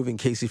Masai removing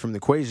Casey from the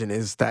equation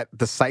is that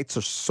the sights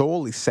are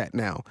solely set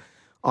now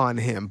on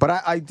him.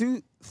 But I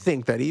do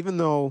think that even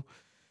though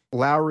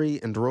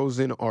Lowry and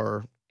DeRozan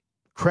are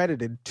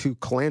credited to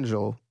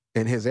Colangelo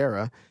in his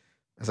era,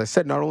 as I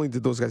said, not only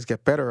did those guys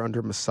get better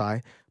under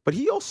Masai, but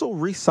he also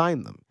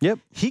re-signed them. Yep.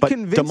 He but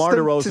convinced DeMar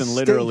them DeRozan to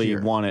literally stay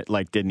here. won it,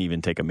 like didn't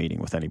even take a meeting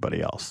with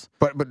anybody else.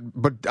 But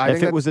I if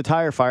think it was a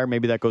tire fire,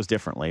 maybe that goes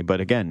differently.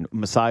 But again,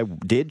 Masai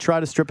did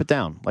try to strip it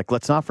down. Like,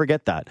 let's not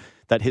forget that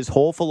his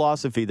whole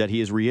philosophy that he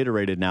has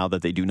reiterated now,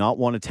 that they do not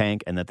want to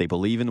tank and that they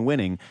believe in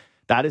winning,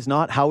 that is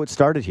not how it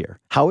started here.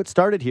 How it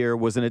started here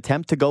was an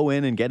attempt to go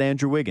in and get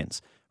Andrew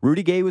Wiggins.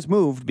 Rudy Gay was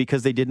moved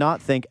because they did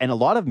not think, and a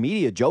lot of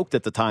media joked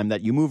at the time that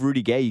you move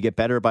Rudy Gay, you get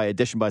better by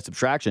addition by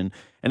subtraction,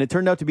 and it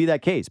turned out to be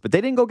that case. But they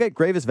didn't go get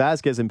Gravis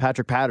Vasquez and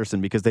Patrick Patterson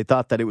because they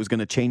thought that it was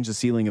going to change the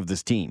ceiling of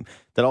this team,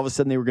 that all of a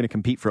sudden they were going to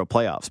compete for a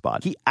playoff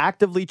spot. He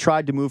actively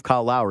tried to move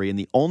Kyle Lowry, and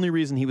the only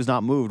reason he was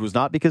not moved was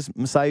not because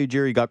Masai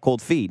Ujiri got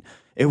cold feet.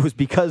 It was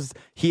because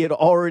he had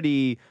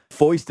already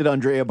foisted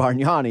Andrea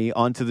Bargnani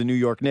onto the New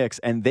York Knicks,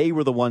 and they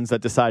were the ones that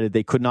decided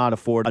they could not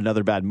afford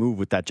another bad move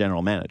with that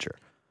general manager.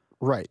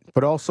 Right.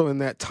 But also in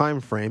that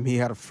time frame, he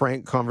had a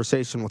frank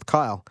conversation with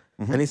Kyle.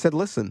 Mm-hmm. And he said,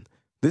 listen,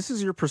 this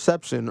is your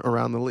perception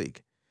around the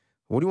league.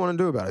 What do you want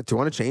to do about it? Do you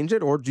want to change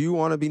it, or do you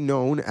want to be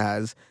known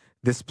as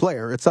this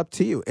player? It's up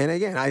to you. And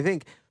again, I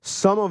think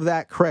some of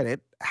that credit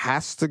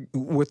has to,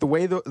 with the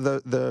way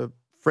the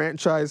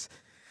franchise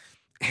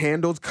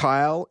handled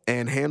Kyle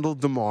and handled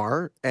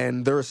DeMar,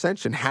 and their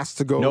ascension has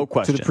to go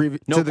to the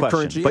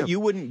current GM. But you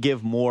wouldn't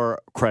give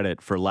more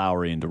credit for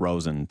Lowry and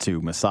DeRozan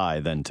to Masai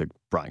than to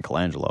Brian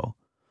Colangelo.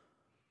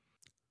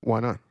 Why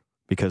not?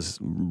 Because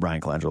Brian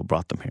Colangelo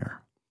brought them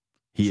here.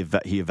 He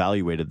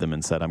evaluated them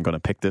and said, I'm going to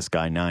pick this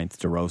guy ninth,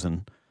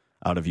 DeRozan,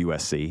 out of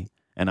USC,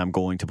 and I'm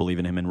going to believe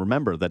in him. And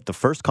remember that the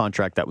first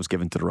contract that was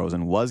given to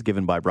DeRozan was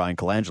given by Brian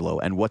Colangelo.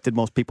 And what did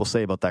most people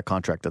say about that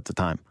contract at the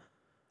time?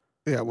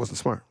 Yeah, it wasn't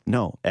smart.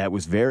 No, it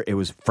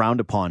was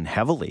frowned upon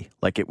heavily.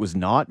 Like, it was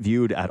not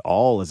viewed at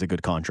all as a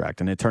good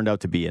contract, and it turned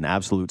out to be an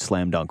absolute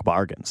slam dunk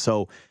bargain.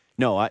 So,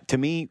 no, to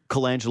me,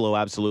 Colangelo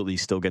absolutely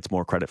still gets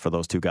more credit for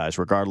those two guys,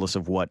 regardless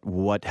of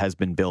what has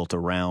been built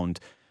around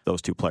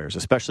those two players,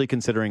 especially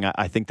considering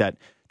I think that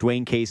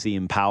Dwayne Casey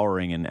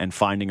empowering and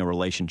finding a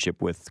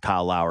relationship with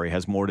Kyle Lowry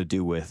has more to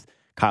do with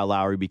Kyle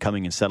Lowry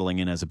becoming and settling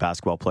in as a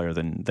basketball player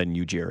than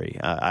Ujiri.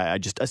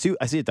 I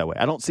see it that way.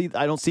 I don't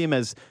see him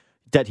as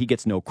that he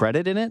gets no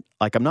credit in it.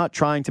 Like, I'm not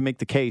trying to make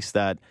the case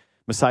that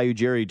Masai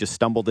Ujiri just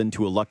stumbled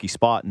into a lucky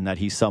spot and that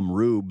he's some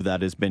rube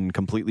that has been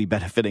completely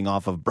benefiting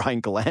off of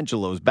Brian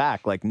Colangelo's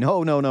back. Like,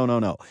 no.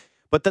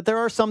 But that there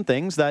are some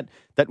things that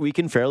we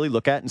can fairly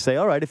look at and say,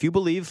 all right, if you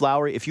believe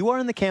Lowry, if you are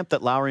in the camp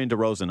that Lowry and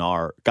DeRozan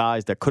are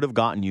guys that could have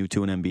gotten you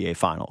to an NBA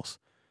Finals,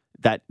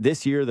 that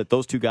this year that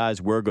those two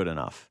guys were good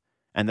enough,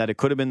 and that it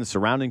could have been the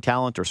surrounding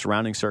talent or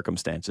surrounding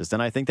circumstances,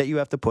 then I think that you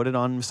have to put it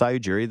on Masai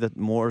Ujiri, that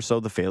more so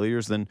the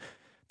failures than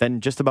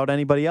just about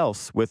anybody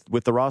else with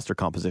the roster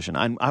composition.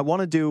 I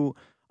want to do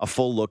a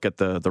full look at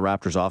the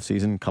Raptors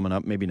offseason coming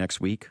up maybe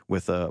next week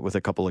with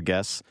a couple of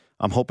guests.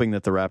 I'm hoping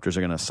that the Raptors are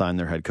going to sign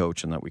their head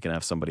coach and that we can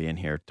have somebody in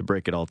here to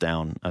break it all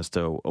down as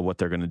to what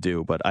they're going to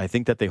do. But I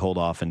think that they hold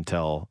off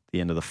until the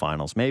end of the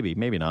finals. Maybe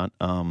not.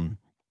 And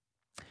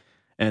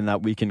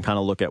that we can kind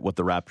of look at what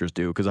the Raptors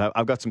do, because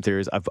I've got some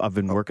theories. I've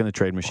been working the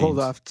trade machines. Hold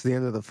off to the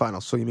end of the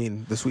finals. So you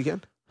mean this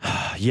weekend?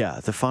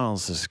 Yeah, the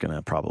finals is going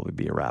to probably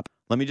be a wrap.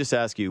 Let me just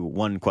ask you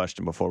one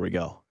question before we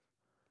go.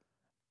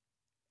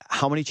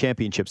 How many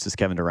championships does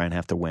Kevin Durant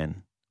have to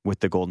win with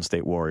the Golden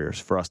State Warriors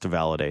for us to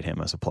validate him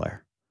as a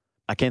player?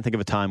 I can't think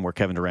of a time where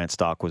Kevin Durant's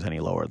stock was any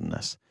lower than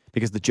this.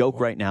 Because the joke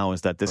right now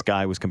is that this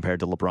guy was compared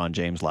to LeBron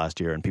James last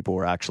year, and people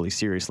were actually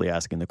seriously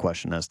asking the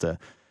question as to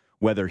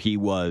whether he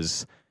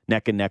was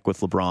neck and neck with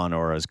LeBron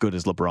or as good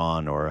as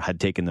LeBron or had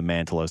taken the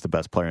mantle as the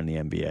best player in the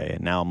NBA.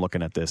 And now I'm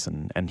looking at this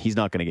and he's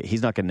not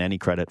getting any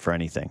credit for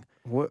anything.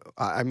 What,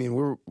 I mean,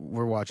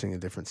 we're watching a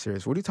different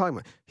series. What are you talking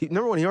about?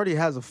 Number one, he already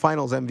has a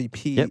Finals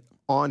MVP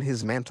on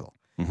his mantle.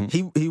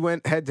 Mm-hmm. He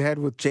went head to head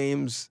with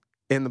James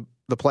in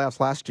the playoffs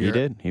last year. He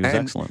did. He was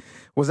excellent.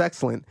 Was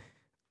excellent.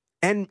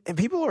 And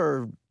people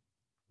are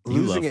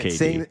losing it, KD.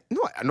 saying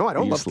no, I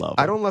don't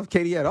love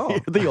KD at all.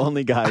 You're the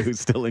only guy who's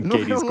still in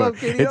KD's court.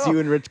 KD it's you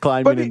and Rich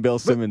Kleiman and Bill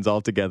Simmons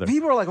all together.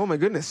 People are like, oh my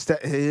goodness,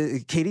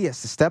 KD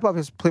has to step up. He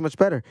has to play much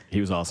better.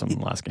 He was awesome in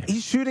the last game.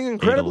 He's shooting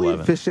incredibly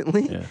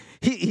efficiently. Yeah.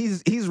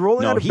 He's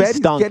rolling out of bed.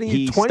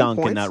 He stunk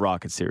in that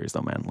Rockets series,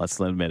 though, man. Let's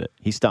admit it.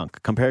 He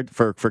stunk. Compared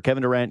for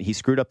Kevin Durant, he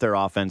screwed up their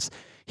offense.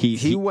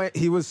 He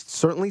was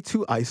certainly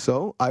too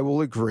ISO. I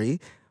will agree.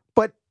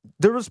 But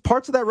there was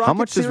parts of that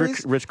Rockets series. How much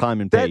does Rich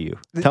Kleiman pay you?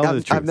 Tell me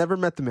the truth. I've never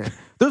met the man.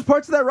 There's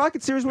parts of that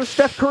Rockets series where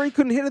Steph Curry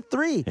couldn't hit a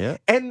three. Yeah.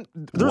 And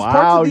there's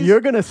parts of these...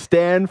 you're going to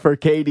stand for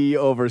KD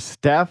over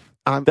Steph?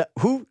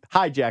 Who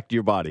hijacked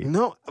your body?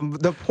 No,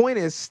 the point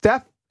is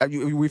Steph,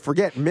 we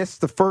forget,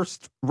 missed the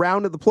first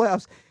round of the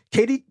playoffs.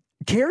 KD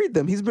carried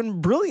them. He's been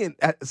brilliant.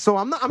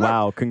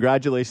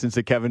 Congratulations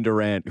to Kevin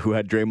Durant, who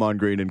had Draymond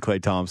Green and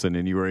Klay Thompson,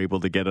 and you were able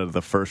to get out of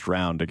the first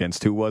round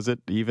against who was it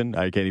even?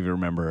 I can't even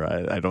remember.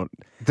 I don't...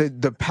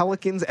 The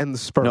Pelicans and the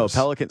Spurs.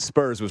 No,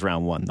 Spurs was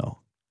round 1, though.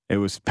 It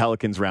was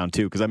Pelicans round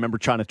 2, because I remember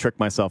trying to trick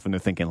myself into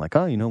thinking, like,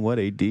 oh, you know what,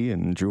 AD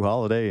and Drew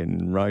Holiday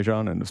and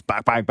Rajon, and it's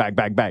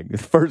bang. The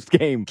first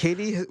game.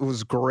 KD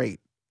was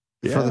great.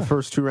 For the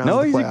first 2 rounds of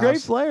the he's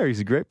playoffs.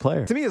 a great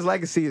player. To me, his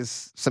legacy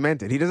is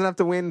cemented. He doesn't have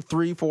to win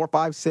 3, 4,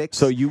 5, 6.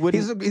 So you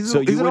wouldn't, he's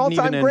an wouldn't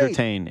even great.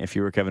 entertain if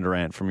you were Kevin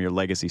Durant from your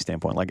legacy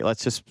standpoint. Like,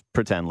 let's just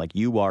pretend like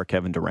you are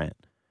Kevin Durant.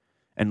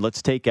 And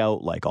let's take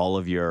out like all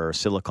of your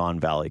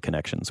Silicon Valley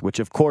connections, which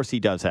of course he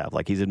does have.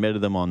 Like he's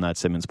admitted them on that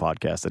Simmons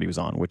podcast that he was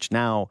on, which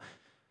now...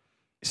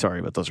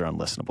 Sorry, but those are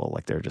unlistenable.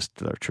 Like they're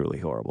truly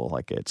horrible.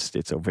 Like it's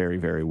a very,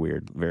 very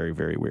weird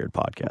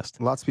podcast.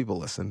 Lots of people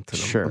listen to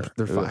them. Sure.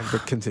 They're fine,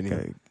 but continue.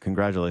 Okay.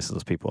 Congratulations to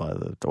those people.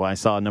 When I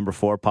saw number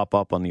 4 pop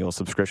up on the old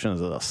subscription,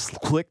 it was a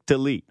click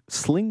delete.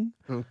 Sling.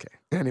 Okay.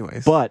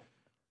 Anyways. But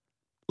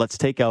let's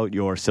take out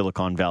your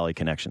Silicon Valley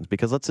connections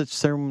because let's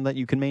assume that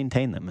you can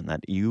maintain them and that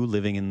you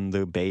living in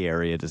the Bay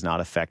Area does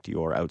not affect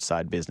your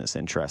outside business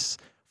interests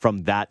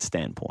from that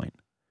standpoint.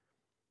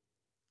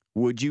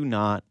 Would you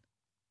not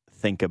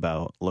think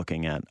about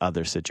looking at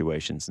other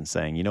situations and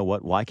saying, you know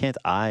what, why can't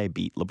I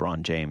beat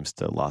LeBron James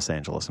to Los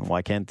Angeles? And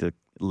why can't the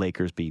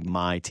Lakers be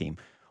my team?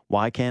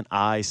 Why can't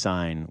I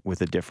sign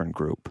with a different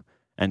group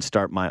and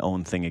start my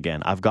own thing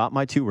again? I've got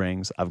my 2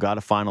 rings. I've got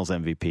a finals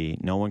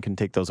MVP. No one can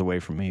take those away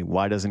from me.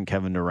 Why doesn't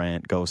Kevin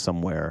Durant go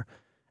somewhere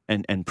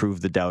and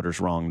prove the doubters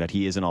wrong that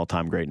he is an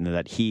all-time great and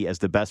that he, as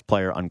the best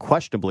player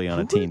unquestionably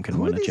on a team, can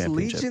win a championship? Who are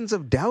these legions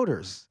of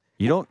doubters?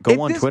 You don't go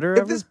on Twitter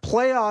ever? If this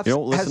playoffs you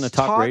don't listen to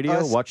talk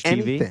radio, watch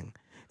TV? If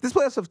this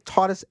playoffs have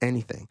taught us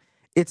anything,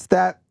 it's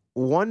that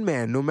one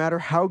man, no matter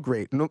how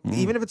great,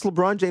 even if it's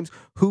LeBron James,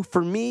 who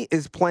for me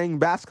is playing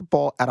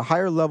basketball at a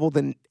higher level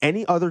than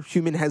any other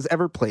human has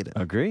ever played it.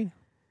 Agree.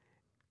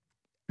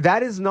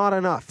 That is not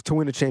enough to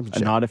win a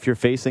championship. Not if you're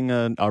facing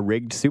a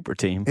rigged super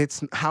team.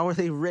 How are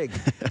they rigged?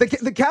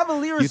 The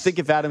Cavaliers. You think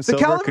if Adam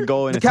Silver could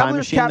go in a time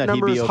machine that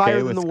he'd be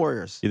okay with the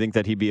Warriors? You think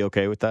that he'd be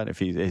okay with that?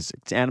 If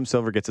Adam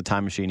Silver gets a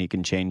time machine, he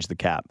can change the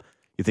cap.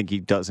 You think he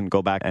doesn't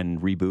go back and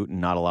reboot and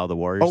not allow the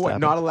Warriors to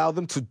not allow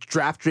them to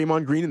draft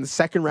Draymond Green in the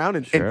second round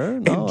and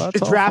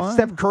draft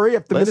Steph Curry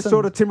if the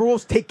Minnesota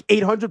Timberwolves take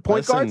 800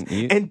 point guards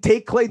and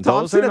take Klay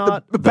Thompson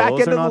at the back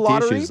end of the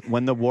lottery?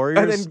 When the Warriors...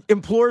 And then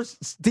implores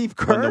Steve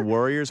Kerr? When the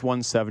Warriors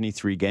won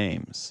 73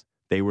 games,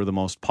 they were the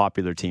most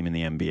popular team in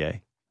the NBA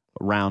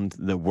around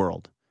the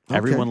world. Okay.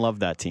 Everyone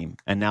loved that team.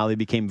 And now they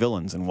became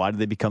villains. And why did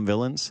they become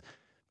villains?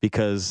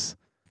 Because...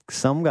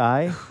 some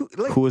guy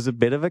who was a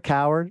bit of a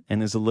coward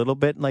and is a little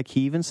bit like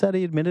he even said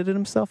he admitted it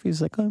himself.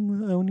 He's like, I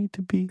need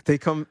to be. They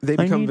become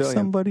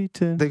somebody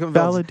to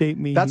validate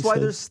me. That's why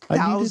there's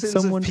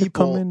thousands of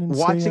people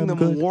watching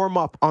them warm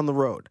up on the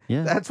road.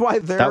 Yeah, that's why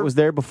that was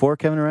there before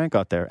Kevin Durant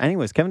got there.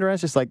 Anyways, Kevin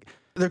Durant's just like.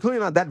 They're clearly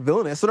not that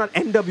villainous. They're not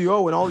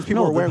NWO and all these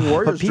people are wearing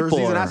Warriors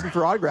jerseys and asking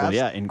for autographs. Well,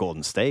 yeah, in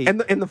Golden State. And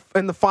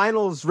the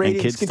finals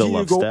ratings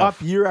continue to go up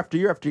year after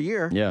year after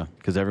year. Yeah,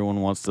 because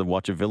everyone wants to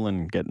watch a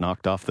villain get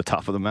knocked off the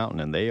top of the mountain,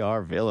 and they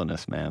are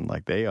villainous, man.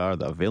 Like, they are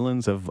the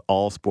villains of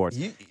all sports.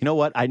 You know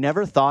what? I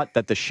never thought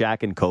that the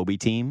Shaq and Kobe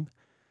team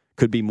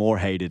could be more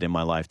hated in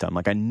my lifetime.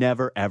 Like, I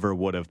never, ever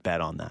would have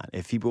bet on that.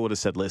 If people would have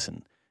said,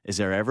 listen, is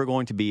there ever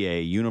going to be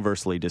a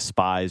universally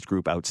despised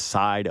group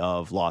outside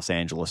of Los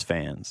Angeles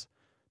fans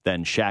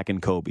than Shaq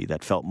and Kobe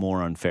that felt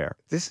more unfair?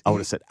 I would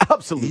have said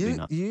absolutely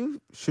not. You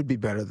should be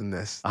better than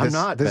this. I'm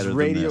not this better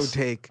radio than this.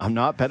 take. I'm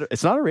not better.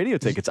 It's not a radio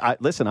take.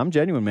 Listen, I'm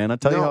genuine, man. I'll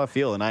tell you how I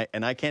feel, and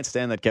I can't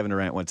stand that Kevin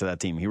Durant went to that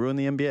team. He ruined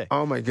the NBA.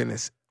 Oh my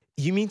goodness.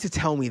 You mean to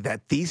tell me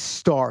that these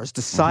stars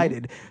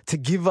decided to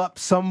give up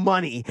some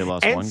money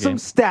and some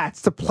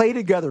stats to play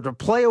together, to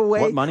play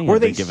away? What money have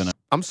they given up?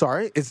 I'm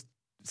sorry.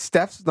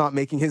 Steph's not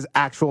making his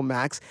actual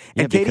max,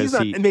 and KD's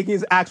not making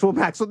his actual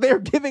max, so they're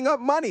giving up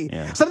money.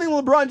 Yeah. Something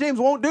LeBron James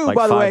won't do,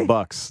 by the way.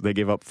 $5. They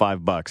gave up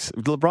 $5.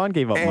 LeBron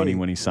gave up money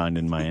when he signed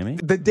in Miami.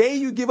 The day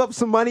you give up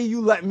some money,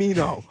 you let me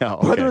know.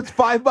 Whether it's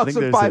 $5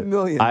 or $5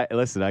 million.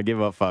 I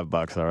give up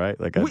 $5, all right?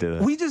 Like I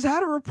did. We just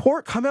had a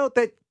report come out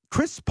that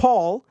Chris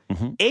Paul,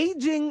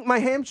 aging my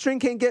hamstring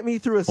can't get me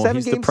through a 7-game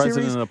series. He's the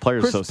president of the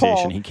Players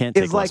Association. He can't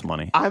take less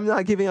money. I'm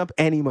not giving up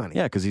any money.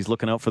 Yeah, because he's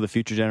looking out for the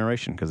future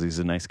generation because he's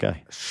a nice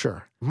guy.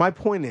 Sure. My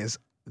point is,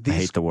 I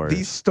hate the Warriors.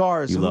 These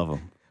stars, you love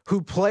them,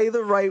 who play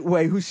the right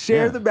way, who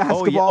share the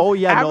basketball,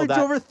 average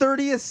over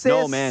 30 assists.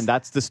 No, man,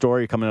 that's the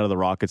story coming out of the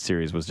Rockets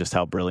series was just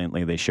how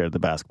brilliantly they shared the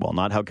basketball,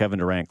 not how Kevin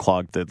Durant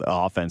clogged the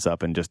offense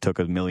up and just took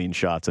a million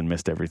shots and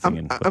missed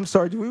everything. I'm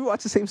sorry, did we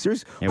watch the same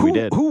series? Yeah, we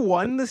did. Who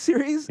won the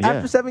series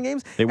after 7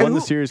 games? They won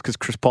the series because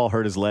Chris Paul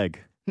hurt his leg.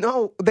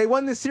 No, they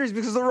won this series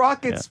because the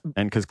Rockets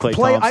and because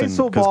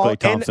Klay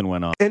Thompson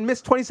went off and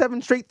missed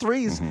 27 straight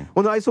threes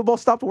when the ISO ball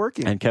stopped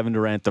working. And Kevin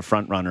Durant, the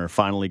front runner,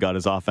 finally got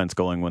his offense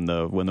going when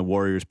the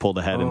Warriors pulled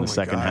ahead in the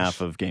second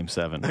half of Game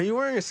 7. Are you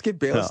wearing a Skip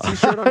Bayless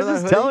t-shirt under that hoodie?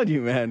 I'm just telling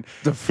you, man.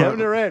 Kevin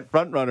Durant,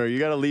 front runner. You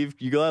gotta leave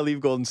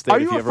Golden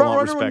State if you ever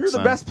want respect. Are you a front runner when you're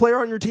the best player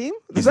on your team?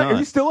 Are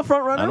you still a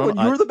front runner when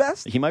you're the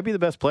best? He might be the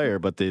best player,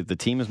 but the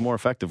team is more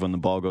effective when the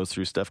ball goes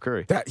through Steph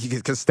Curry.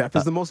 Because Steph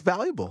is the most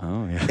valuable.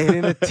 Oh yeah. And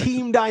in a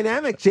team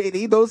dynamic,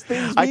 JD, those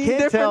things I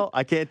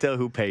can't tell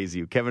who pays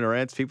you, Kevin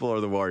Durant's people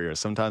or the Warriors.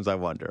 Sometimes I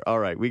wonder. All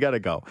right, we got to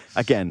go.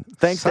 Again,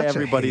 thanks to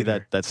everybody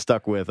that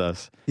stuck with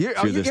us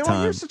through this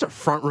time. You're such a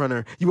front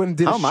runner. You went and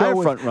did a show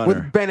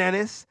with Ben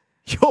Ennis.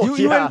 You went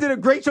and did a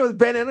great show with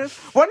Ben Ennis.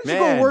 Why don't you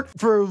go work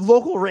for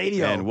local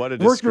radio? Man, what a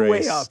disgrace. Work your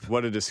way up.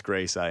 What a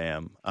disgrace I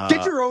am.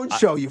 Get your own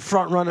show, you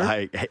front runner.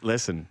 Hey,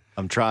 listen,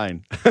 I'm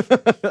trying.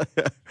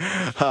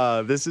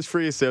 This is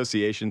Free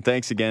Association.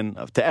 Thanks again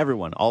to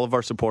everyone, all of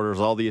our supporters,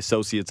 all the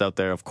associates out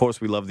there. Of course,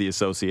 we love the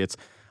associates.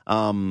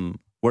 We're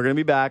going to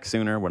be back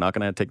sooner. We're not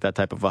going to take that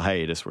type of a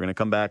hiatus. We're going to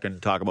come back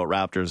and talk about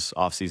Raptors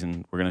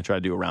offseason. We're going to try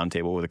to do a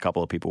roundtable with a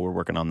couple of people. We're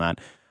working on that.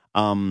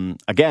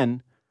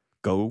 Again,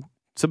 go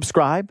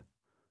subscribe,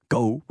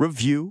 go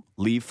review,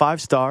 leave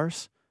 5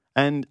 stars.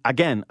 And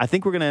again, I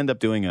think we're going to end up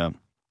doing a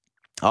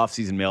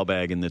offseason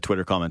mailbag in the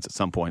Twitter comments at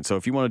some point. So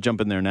if you want to jump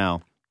in there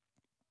now,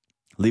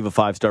 leave a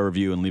 5-star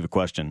review and leave a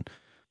question.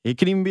 It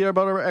can even be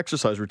about our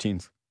exercise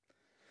routines.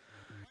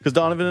 Because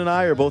Donovan and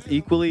I are both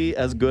equally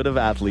as good of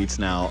athletes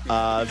now.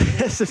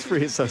 This is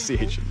Free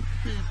Association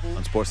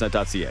on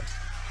sportsnet.ca.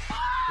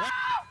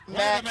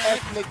 Mad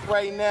ethnic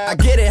right now. I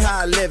get it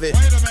how I live it.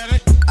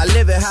 I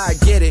live it how I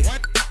get it.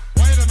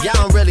 Y'all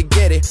don't really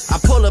get it. I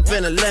pull up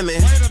in a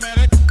lemon.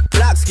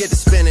 Blocks get to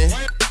spinning.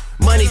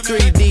 Money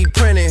 3D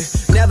printing.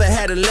 Never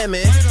had a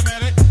limit.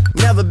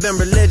 Never been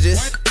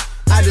religious.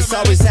 I just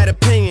always had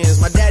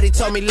opinions. My daddy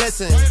told me,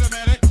 listen,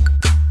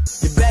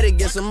 you better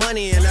get some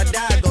money and I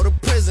die, go to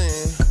prison.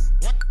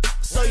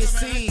 So you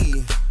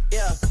see,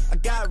 yeah, I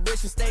got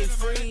rich and stayed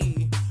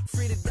free.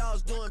 Free the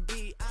dogs doing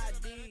BS.